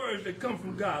those words that come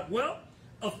from God? Well,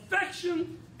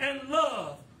 affection and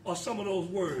love are some of those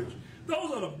words.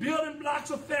 Those are the building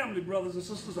blocks of family, brothers and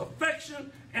sisters.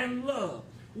 Affection and love.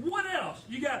 What else?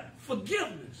 You got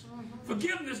forgiveness.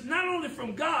 Forgiveness not only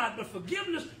from God, but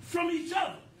forgiveness from each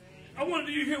other. I wanted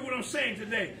you to hear what I'm saying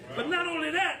today. But not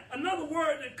only that, another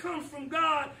word that comes from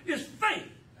God is faith.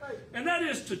 And that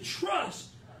is to trust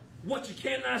what you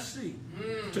cannot see.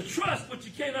 To trust what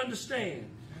you can't understand.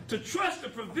 To trust the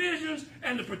provisions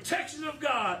and the protection of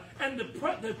God. And to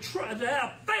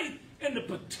have faith in the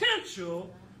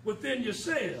potential within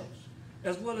yourselves,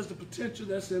 as well as the potential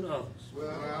that's in others.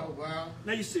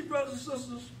 Now you see, brothers and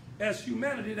sisters, as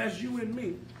humanity, that's you and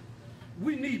me,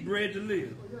 we need bread to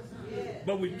live.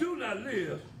 But we do not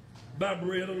live by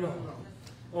bread alone.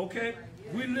 Okay?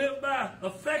 We live by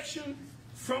affection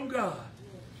from God,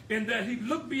 in that he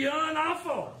looked beyond our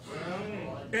faults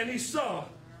and he saw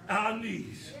our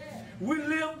needs. We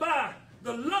live by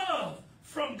the love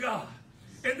from God,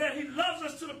 in that he loves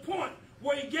us to the point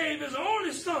where he gave his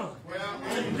only son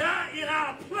to die in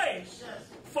our place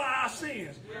for our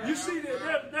sins. You see,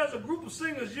 there's a group of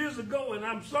singers years ago, and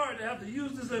I'm sorry to have to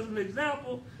use this as an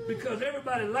example because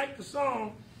everybody liked the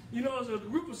song. You know, there's a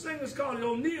group of singers called the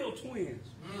O'Neill Twins.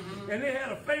 And they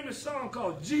had a famous song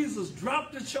called Jesus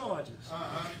Dropped the Charges.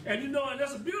 And you know, and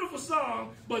that's a beautiful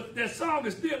song, but that song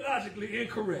is theologically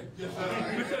incorrect.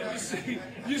 Because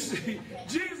you see,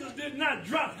 Jesus did not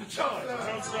drop the charges.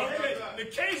 Okay? The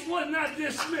case was not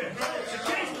dismissed. The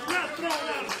case was not thrown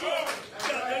out of court.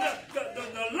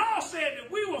 The law said that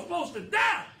we were supposed to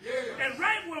die. And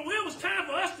right when it was time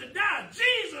for us to die,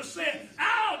 Jesus said,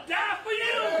 I'll die for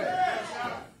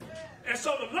you. And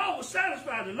so the law was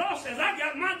satisfied. The law says, I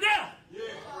got my death.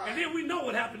 And then we know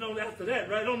what happened after that,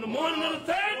 right? On the morning of the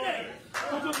third day,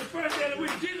 which was the first day of the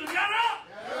week, Jesus got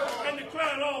up and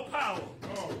declared all power.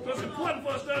 So it's important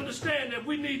for us to understand that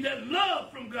we need that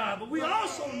love from God, but we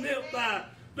also live by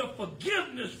the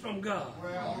forgiveness from God.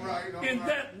 In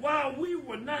that while we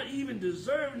were not even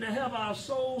deserving to have our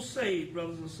souls saved,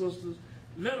 brothers and sisters,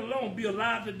 let alone be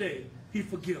alive today, he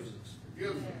forgives us.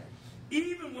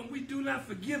 Even when we do not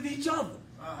forgive each other,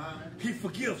 he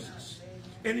forgives us.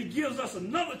 And he gives us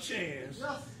another chance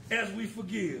as we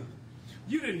forgive.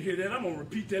 You didn't hear that. I'm going to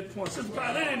repeat that point. Sister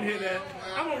Paul, they didn't hear that.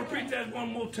 I'm going to repeat that one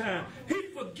more time. He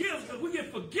forgives us. We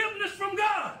get forgiveness from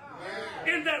God.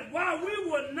 In that while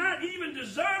we were not even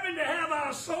deserving to have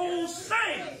our souls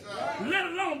saved, let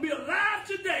alone be alive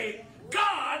today,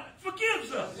 God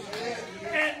forgives us.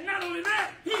 And not only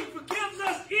that, he forgives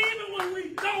us even when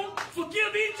we don't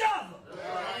forgive each other.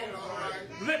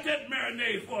 Let that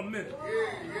marinate for a minute.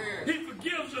 He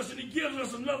forgives us, and he gives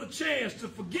us another chance to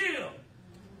forgive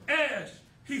as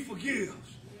he forgives.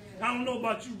 I don't know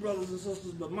about you, brothers and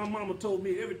sisters, but my mama told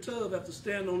me every tub has to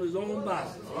stand on his own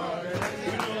bottom. You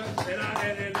know,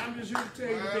 and I'm just here to tell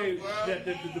you today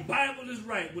that the Bible is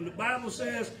right. When the Bible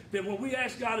says that when we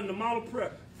ask God in the model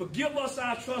prayer, forgive us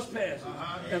our trespasses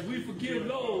as we forgive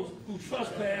those who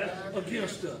trespass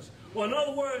against us. Or in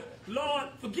other words, Lord,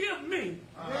 forgive me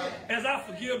as I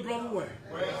forgive Brother Ware.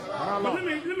 But let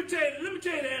me tell you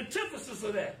the antithesis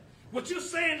of that. What you're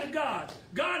saying to God,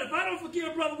 God, if I don't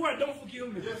forgive Brother Ware, don't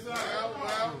forgive me. Yes, sir.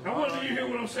 I want you to hear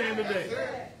what I'm saying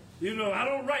today. You know, I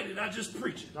don't write it, I just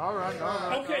preach it. All right.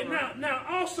 Okay, now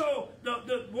also,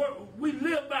 we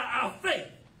live by our faith.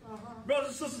 Brothers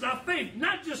and sisters, our faith,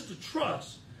 not just to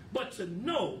trust, but to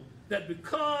know that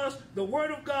because the Word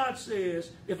of God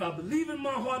says, if I believe in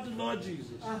my heart the Lord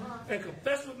Jesus and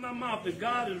confess with my mouth that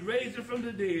God has raised him from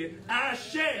the dead, I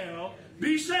shall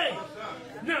be saved.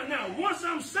 Now, once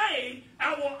I'm saved,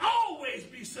 I will always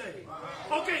be saved.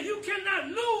 Okay, you cannot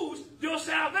lose your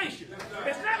salvation.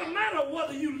 It's not a matter of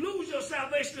whether you lose your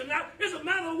salvation or not. It's a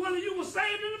matter of whether you were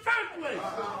saved in the first place.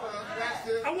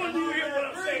 I want you to hear what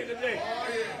I'm saying today.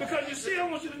 Because you see, I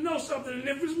want you to know something. And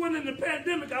if this wasn't in the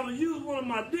pandemic, I would use one of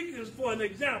my deacons for an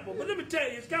example. But let me tell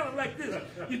you, it's kind of like this.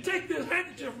 You take this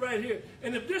handkerchief right here,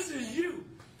 and if this is you,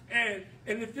 and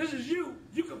if this is you,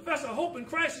 you confess a hope in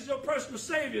Christ as your personal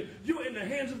Savior, you're in the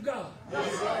hands of God.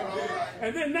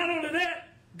 And then not only that,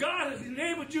 God has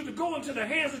enabled you to go into the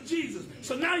hands of Jesus.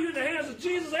 So now you're in the hands of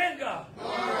Jesus and God.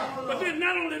 But then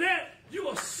not only that, you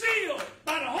are sealed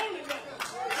by the Holy Ghost.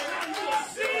 And you are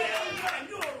sealed, and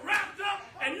you are wrapped up,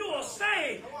 and you are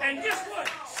saved. And guess what?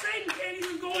 Satan can't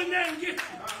even go in there and get you.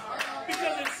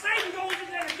 Because if Satan goes in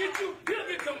there and get you, he'll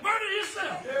get converted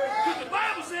himself. Because the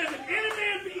Bible says if any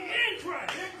man be in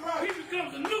Christ, he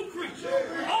becomes a new creature.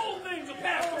 Old things are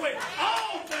passed away.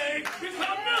 All things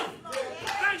become new.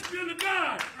 Thanks be to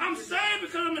God. I'm saved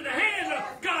because I'm in the hands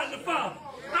of God the Father.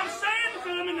 I'm saved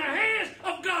because I'm in the hands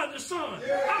of God the Son.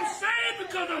 I'm saved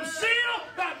because I'm sealed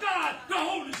by God the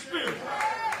Holy Spirit.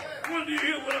 When do you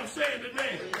hear what I'm saying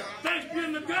today? Thanks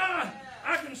be to God,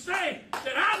 I can say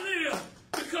that I live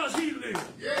because he lives.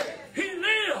 He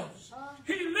lives.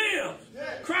 He lives.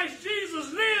 Christ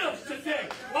Jesus lives today.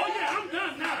 Oh yeah, I'm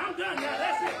done now.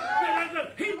 That's it.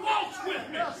 He walks with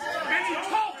me. And he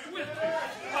talks with me.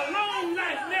 A long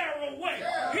night, narrow way.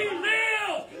 He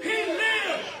lives. He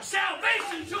lives.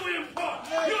 Salvation to impart.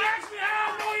 You ask me how I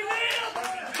know he lives?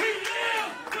 He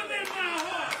lives within my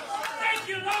heart. Thank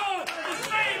you, Lord, for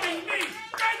saving me.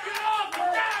 Thank you, Lord, for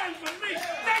dying for me.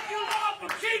 Thank you, Lord, for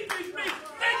keeping me.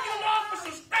 Thank you, Lord, for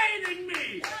sustaining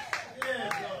me.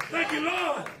 Thank you,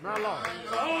 Lord,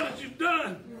 for all that you've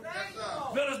done.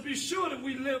 Let us be sure that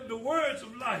we live the words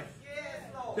of life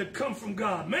that come from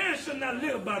God. Man shall not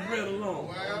live by bread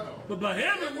alone, but by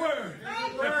every word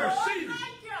that proceeds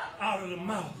out of the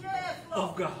mouth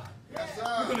of God.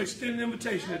 We're going to extend an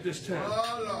invitation at this time.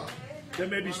 There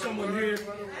may be someone here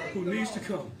who needs to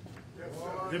come.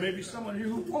 There may be someone here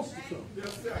who wants to come.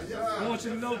 I want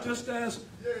you to know, just as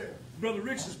Brother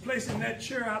Ricks is placing that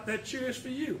chair out, that chair is for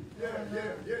you.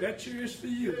 That chair is for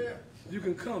you. You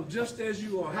can come just as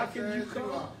you are. How can you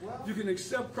come? You can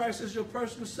accept Christ as your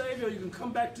personal Savior, or you can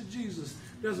come back to Jesus.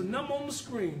 There's a number on the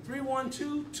screen,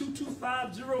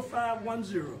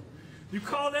 312-225-0510. You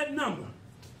call that number,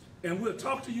 and we'll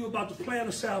talk to you about the plan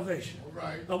of salvation.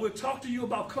 We'll talk to you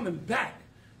about coming back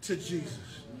to Jesus.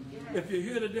 If you're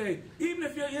here today, even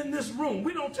if you're in this room,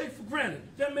 we don't take for granted.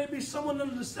 There may be someone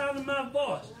under the sound of my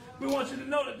voice. We want you to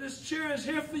know that this chair is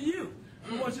here for you.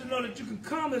 We want you to know that you can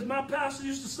come, as my pastor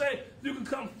used to say, you can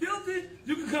come filthy,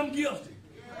 you can come guilty.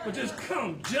 But just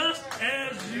come just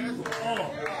as you are.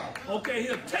 Okay,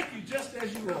 he'll take you just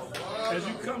as you are. As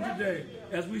you come today,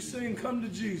 as we sing, come to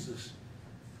Jesus.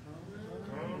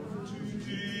 Come to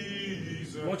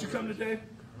Jesus. Won't you come today?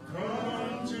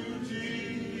 Come to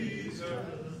Jesus.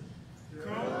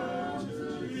 Come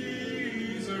to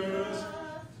Jesus.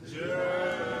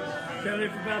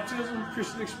 Candidate for baptism,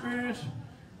 Christian experience,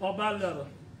 or by letter.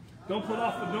 Don't put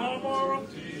off for tomorrow,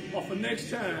 or for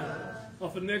next time, or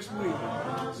for next week.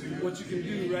 What you can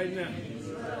do right now.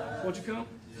 Won't you come?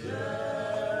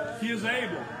 He is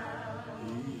able.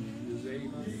 He is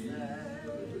able.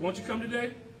 Won't you come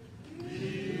today?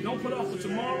 Don't put off for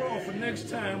tomorrow or for next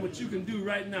time what you can do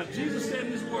right now. Jesus said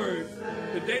in his word,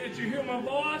 the day that you hear my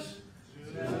voice,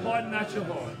 harden not your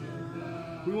heart.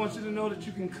 We want you to know that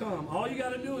you can come. All you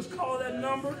got to do is call that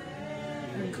number.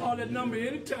 You can call that number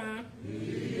anytime.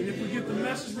 And if we get the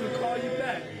message, we'll call you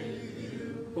back.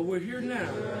 But we're here now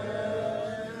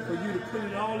for you to put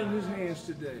it all in his hands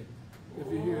today. If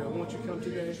you're here, I want you to come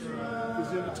today.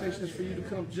 This invitation is for you to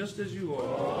come just as you are.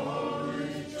 Won't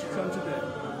you come today?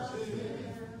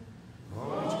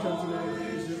 Won't you come today?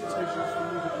 This invitation is for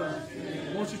you to come.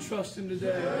 Won't you trust him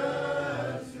today?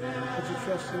 Won't you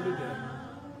trust him today?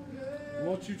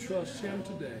 Won't you trust him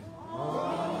today?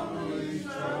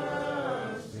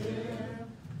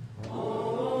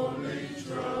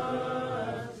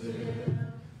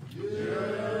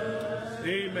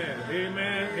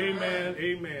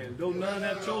 though none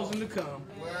have chosen to come,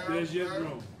 there's yet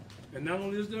room. And not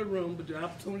only is there room, but there are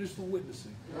opportunities for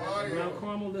witnessing. Now,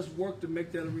 Carmel, let's work to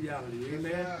make that a reality.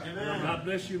 Amen. Amen. God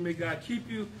bless you. May God keep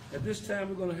you. At this time,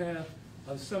 we're going to have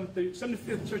a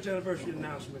 75th church anniversary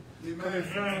announcement coming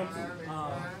from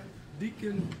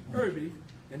Deacon Irby,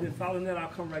 and then following that, I'll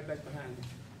come right back behind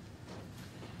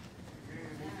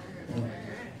you.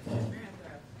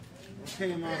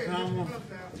 Okay, Mount Carmel,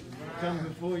 come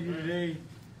before you today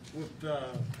with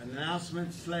an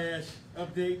announcement /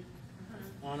 update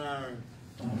on our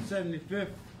 75th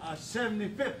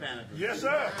anniversary. Yes,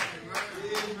 sir.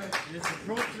 It's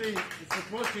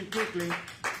approaching quickly,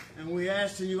 and we're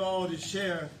asking you all to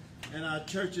share in our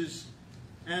church's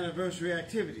anniversary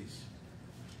activities.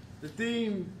 The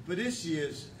theme for this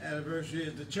year's anniversary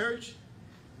is the church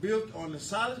built on a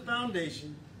solid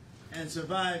foundation and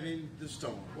surviving the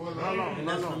storm. And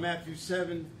that's from Matthew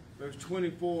 7, verse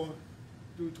 24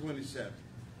 through 27.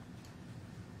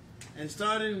 And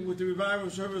starting with the revival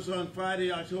service on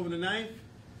Friday, October the 9th,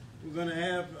 we're going to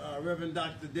have Reverend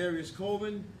Dr. Darius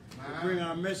Colvin bring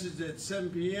our message at 7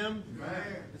 p.m.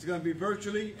 It's going to be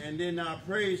virtually, and then our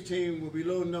praise team will be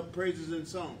loading up praises and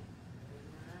song.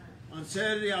 On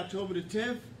Saturday, October the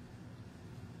 10th,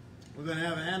 we're going to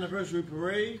have an anniversary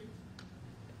parade,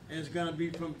 and it's going to be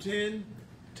from 10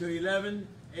 to 11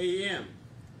 a.m.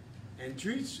 And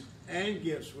treats and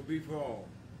gifts will be for all.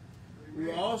 We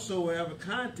will also have a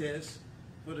contest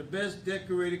for the best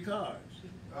decorated cars.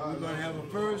 We're going to have a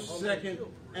first, second,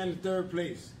 and third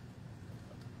place.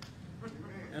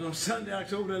 And on Sunday,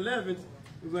 October the 11th,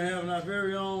 we're going to have our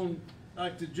very own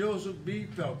Dr. Joseph B.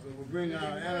 Phelps. We'll bring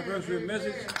our anniversary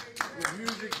message with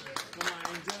music from our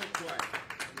angelic choir.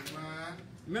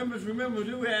 Members, remember,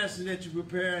 we're asking that you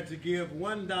prepare to give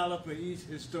 $1 for each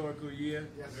historical year.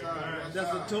 Yes, sir. That's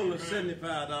a total of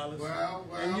 $75.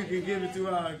 And you can give it through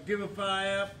our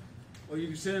Giveify app, or you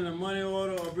can send in a money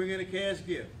order or bring in a cash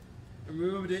gift. And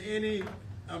remember that any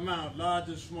amount, large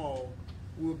or small,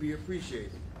 will be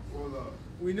appreciated.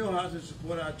 We know how to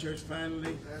support our church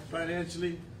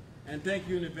financially, and thank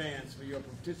you in advance for your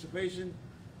participation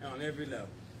on every level.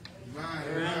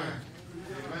 Amen.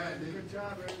 Good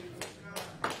job, Eddie.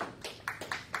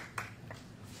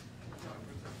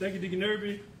 Thank you, Deacon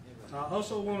Irby. I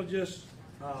also want to just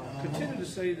continue to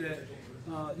say that,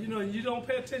 you know, you don't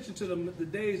pay attention to the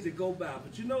days that go by,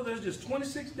 but you know there's just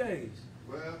 26 days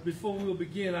before we'll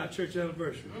begin our church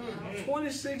anniversary.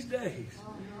 26 days.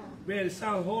 Man, it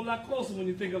sounds a whole lot closer when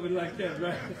you think of it like that,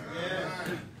 right?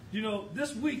 You know,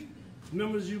 this week,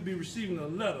 members, you'll be receiving a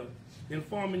letter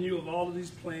informing you of all of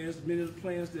these plans, many of the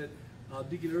plans that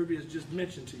Deacon Irby has just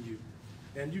mentioned to you.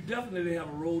 And you definitely have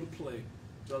a role to play,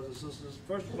 brothers and sisters.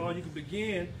 First of all, you can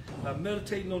begin by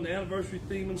meditating on the anniversary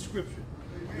theme in Scripture.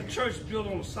 The church built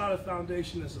on a solid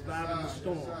foundation and surviving the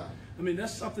storm. I mean,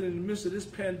 that's something in the midst of this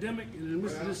pandemic, in the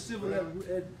midst of this civil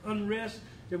unrest,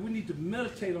 that we need to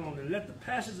meditate on and let the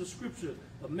passage of Scripture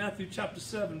of Matthew chapter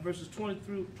 7, verses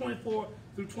 24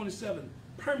 through 27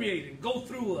 permeate and go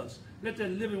through us. Let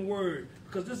that living word,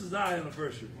 because this is our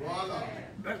anniversary.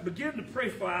 Begin to pray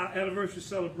for our anniversary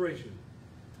celebration.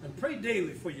 And pray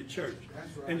daily for your church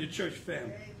and your church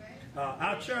family.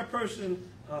 Our chairperson,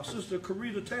 Sister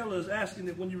Carita Taylor, is asking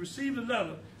that when you receive the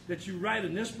letter, that you write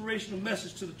an inspirational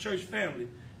message to the church family.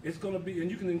 It's going to be, and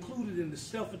you can include it in the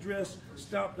self-addressed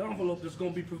stamped envelope that's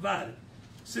going to be provided.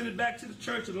 Send it back to the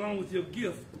church along with your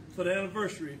gift for the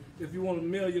anniversary if you want to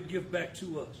mail your gift back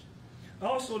to us.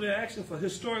 Also, they're asking for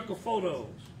historical photos.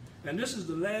 And this is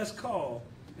the last call,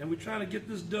 and we're trying to get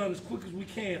this done as quick as we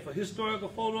can for historical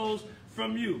photos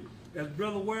from you. As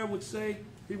Brother Ware would say,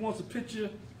 he wants a picture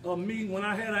of me when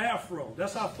I had an afro.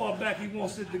 That's how far back he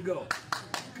wants it to go.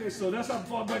 Okay, so that's how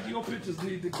far back your pictures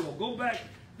need to go. Go back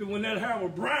to when that hair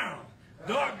was brown,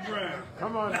 dark brown.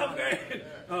 Come on. Okay,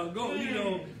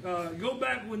 go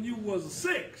back when you was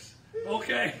 6.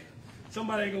 Okay,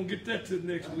 somebody ain't gonna get that till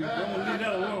next week. I'm gonna leave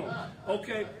that alone.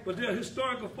 Okay, but they're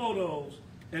historical photos,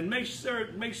 and make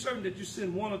certain that you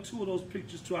send 1 or 2 of those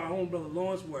pictures to our own brother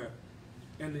Lawrence Ware.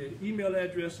 And the email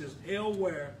address is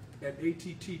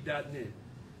lware@att.net.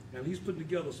 And he's putting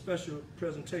together a special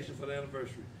presentation for the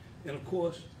anniversary. And of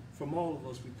course, from all of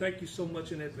us, we thank you so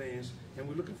much in advance, and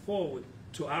we're looking forward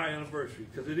to our anniversary,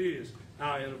 because it is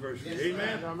our anniversary. Yes,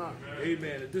 amen?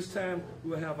 Amen. At this time,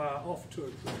 we'll have our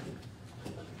offertory prayer.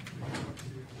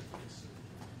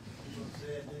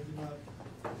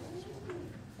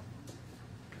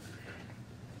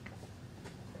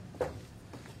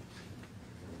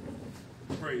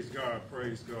 Praise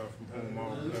God from whom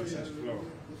all blessings flow.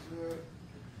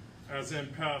 As in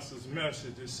Pastor's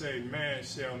message, it say, man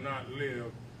shall not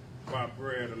live by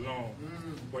bread alone,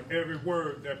 but every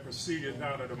word that proceeded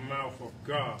out of the mouth of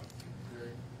God.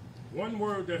 One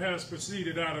word that has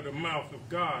proceeded out of the mouth of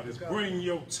God is bring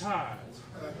your tithes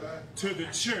to the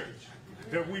church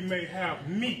that we may have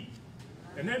meat.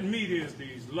 And that meat is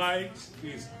these lights,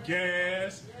 these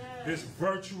gas, this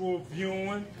virtual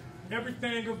viewing,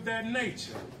 everything of that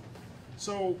nature.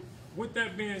 So with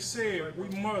that being said, we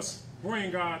must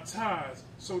bring our tithes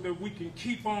so that we can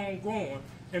keep on going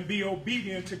and be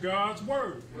obedient to God's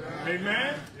word.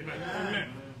 Amen? Amen. Amen.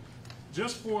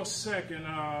 Just for a second,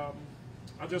 I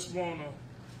just want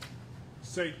to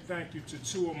say thank you to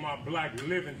two of my black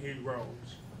living heroes,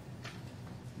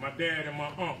 my dad and my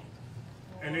uncle.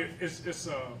 And it's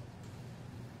a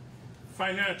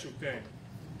financial thing.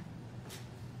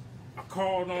 I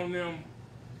called on them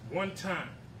one time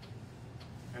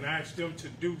and asked them to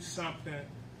do something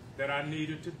that I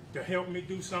needed to help me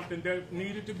do something that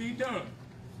needed to be done.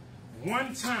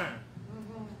 One time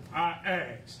I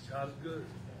asked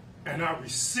and I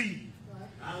received.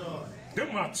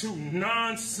 Them are two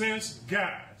nonsense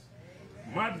guys.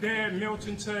 My dad,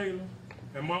 Milton Taylor,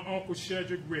 and my uncle,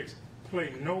 Shedrick Ricks,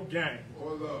 play no game.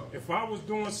 If I was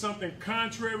doing something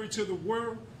contrary to the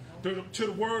word, to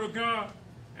the word of God,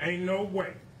 ain't no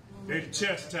way. They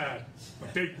chastised,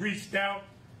 but they reached out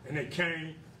and they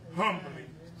came humbly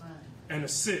and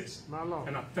assist.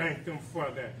 And I thank them for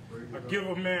that. I give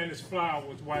a man his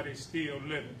flowers while they still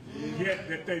living, yet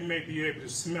that they may be able to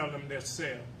smell them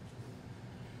themselves.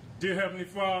 Dear Heavenly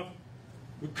Father,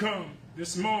 we come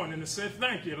this morning to say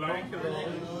thank you, Lord. Thank you,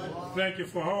 Lord. Thank you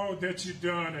for all that you've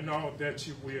done and all that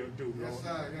you will do, Lord. Yes,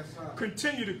 sir. Yes, sir.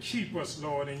 Continue to keep us,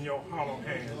 Lord, in your hollow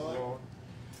hands, Lord.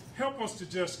 Help us to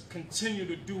just continue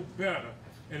to do better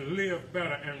and live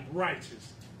better and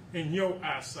righteous in your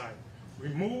eyesight.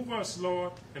 Remove us,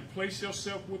 Lord, and place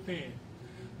yourself within.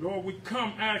 Lord, we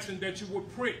come asking that you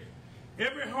would prick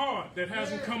every heart that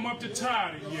hasn't come up to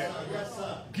tithing yet.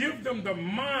 Give them the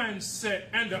mindset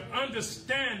and the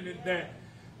understanding that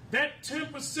that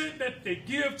 10% that they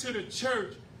give to the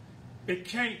church, it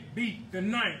can't beat the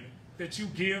 90 that you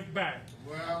give back.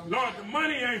 Lord, the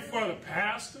money ain't for the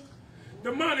pastor.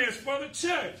 The money is for the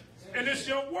church. And it's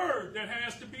your word that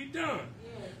has to be done.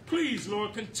 Please,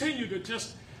 Lord, continue to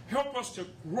just help us to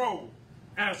grow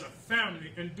as a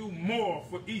family and do more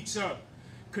for each other.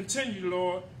 Continue,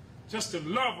 Lord, just to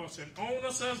love us and own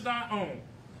us as thy own.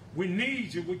 We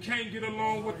need you. We can't get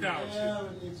along without you.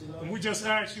 And we just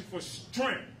ask you for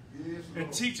strength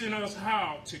and teaching us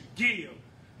how to give.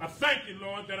 I thank you,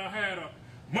 Lord, that I had a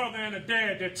mother and a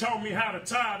dad that taught me how to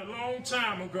tithe a long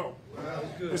time ago.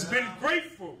 It's been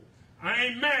grateful. I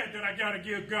ain't mad that I got to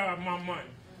give God my money.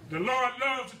 The Lord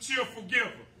loves a cheerful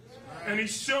giver. And he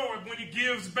shows it when he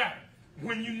gives back,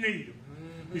 when you need him.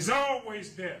 He's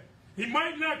always there. He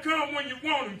might not come when you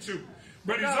want him to,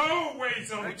 but he's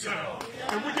always on time.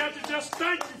 And we got to just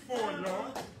thank you for it,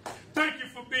 Lord. Thank you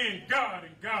for being God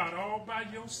and God all by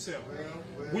yourself.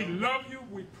 We love you,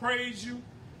 we praise you,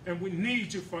 and we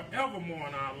need you forevermore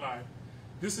in our life.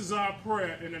 This is our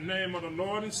prayer in the name of the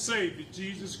Lord and Savior,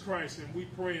 Jesus Christ. And we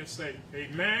pray and say,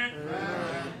 amen,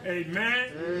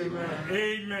 amen, amen,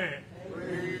 amen.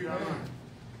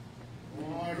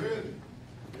 Amen.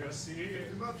 Yes, he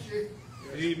is.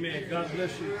 Amen. God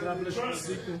bless you. God bless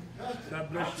you, Deacon.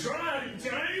 God bless you. I tried him,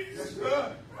 James.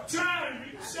 I tried him.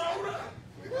 He showed up.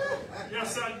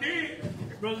 Yes, I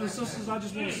did. Brothers and sisters, I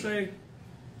just want to say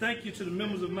thank you to the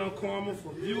members of Mount Carmel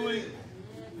for viewing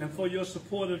and for your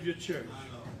support of your church.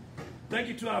 Thank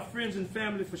you to our friends and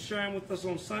family for sharing with us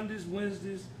on Sundays,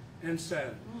 Wednesdays, and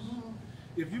Saturdays.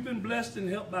 If you've been blessed and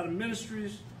helped by the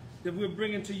ministries that we're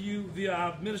bringing to you via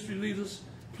our ministry leaders,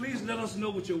 please let us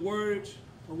know with your words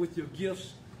or with your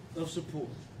gifts of support.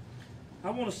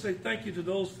 I want to say thank you to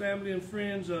those family and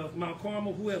friends of Mount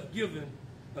Carmel who have given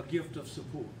a gift of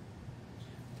support.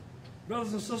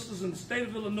 Brothers and sisters, in the state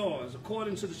of Illinois,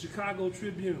 according to the Chicago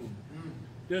Tribune,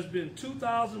 there's been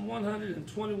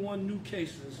 2,121 new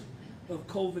cases of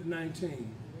COVID-19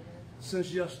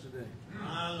 since yesterday,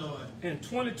 and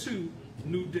 22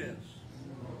 new deaths.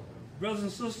 Brothers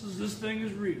and sisters, this thing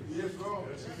is real.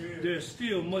 There's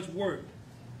still much work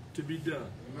to be done.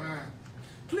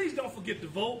 Please don't forget to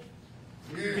vote.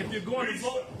 If you're going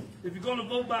to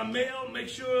vote by mail, make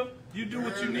sure you do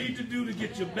what you need to do to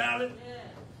get your ballot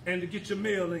and to get your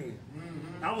mail in.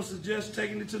 I would suggest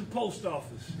taking it to the post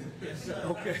office.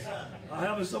 Okay, or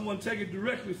having someone take it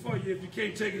directly for you if you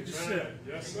can't take it yourself.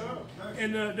 Yes, sir.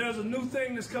 And there's a new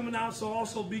thing that's coming out, so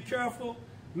also be careful.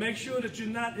 Make sure that you're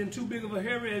not in too big of a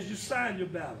hurry as you sign your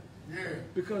ballot.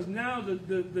 Because now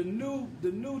the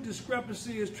new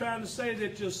discrepancy is trying to say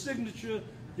that your signature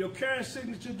your current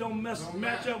signature don't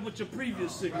match up with your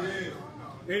previous signature.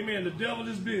 Amen. The devil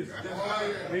is busy.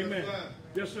 Amen.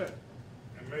 Yes, sir.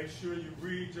 And make sure you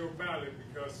read your ballot,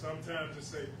 because sometimes it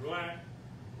say black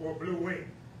or blue ink.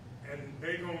 And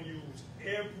they're going to use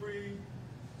every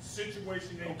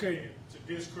situation they can to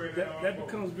discredit our that vote.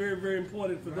 becomes very, very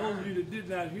important. For those of you that did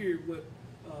not hear what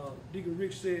Deacon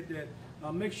Rick said,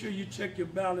 that make sure you check your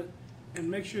ballot and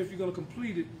make sure if you're going to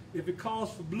complete it, if it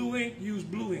calls for blue ink, use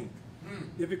blue ink.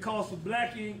 If it calls for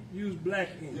black ink, use black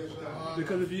ink.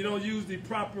 Because if you don't use the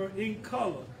proper ink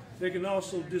color, they can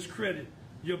also discredit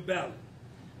your ballot.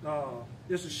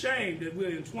 It's a shame that we're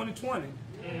in 2020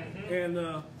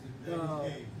 and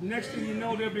next thing you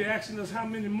know, they'll be asking us how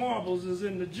many marbles is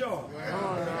in the jar.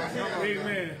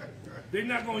 Amen. They're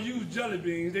not going to use jelly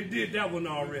beans. They did that one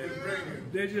already.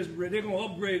 They're going to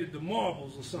upgrade it to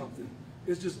marbles or something.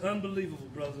 It's just unbelievable,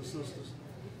 brothers and sisters.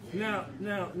 Now,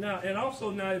 and also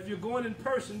now, if you're going in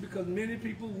person, because many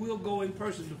people will go in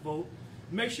person to vote,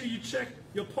 make sure you check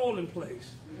your polling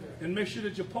place and make sure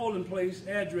that your polling place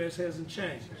address hasn't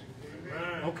changed.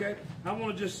 Okay? I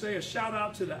want to just say a shout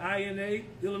out to the INA,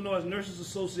 Illinois Nurses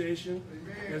Association,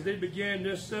 as they began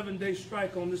their 7-day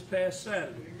strike on this past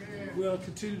Saturday. We'll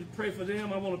continue to pray for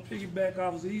them. I want to piggyback. I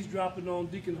was eavesdropping on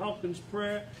Deacon Hawkins'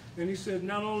 prayer, and he said,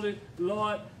 not only,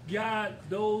 Lord, guide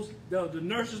those, the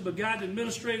nurses, but guide the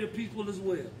administrative people as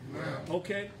well.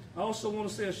 Okay? I also want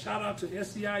to say a shout out to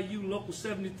SEIU Local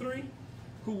 73,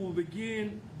 who will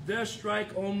begin their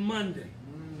strike on Monday.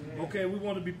 Okay, we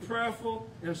want to be prayerful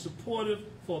and supportive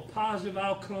for a positive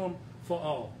outcome for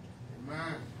all.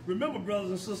 Amen. Remember, brothers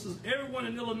and sisters, everyone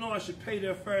in Illinois should pay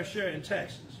their fair share in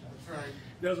taxes. That's right.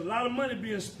 There's a lot of money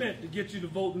being spent to get you to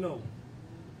vote no.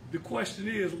 The question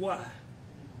is why?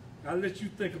 I'll let you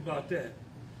think about that.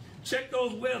 Check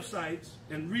those websites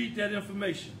and read that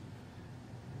information.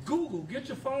 Google, get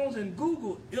your phones and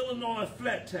Google Illinois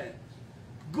flat tax.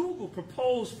 Google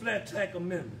proposed flat tax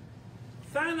amendment.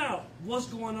 Find out what's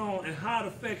going on and how it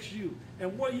affects you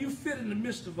and where you fit in the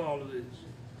midst of all of this.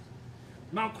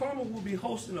 Mount Carmel will be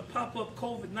hosting a pop-up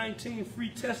COVID-19 free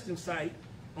testing site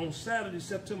on Saturday,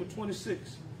 September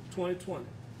 26, 2020.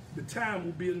 The time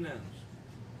will be announced.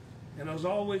 And as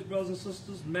always, brothers and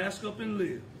sisters, mask up and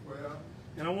live.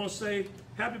 And I want to say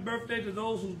happy birthday to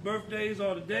those whose birthdays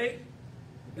are today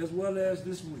as well as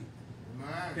this week.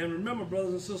 And remember,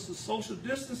 brothers and sisters, social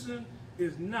distancing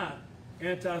is not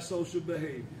antisocial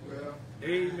behavior.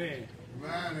 Amen.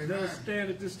 Let us stand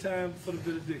at this time for the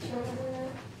benediction.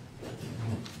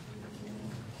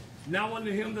 Now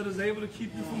unto him that is able to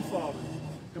keep you from falling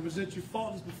and present you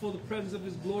faultless before the presence of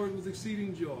his glory with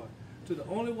exceeding joy. To the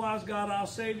only wise God our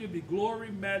Savior be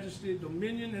glory, majesty,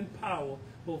 dominion, and power,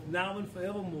 both now and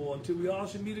forevermore, until we all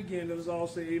shall meet again. Let us all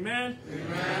say amen.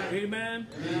 Amen. Amen.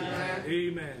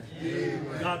 Amen.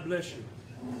 Amen. God bless you.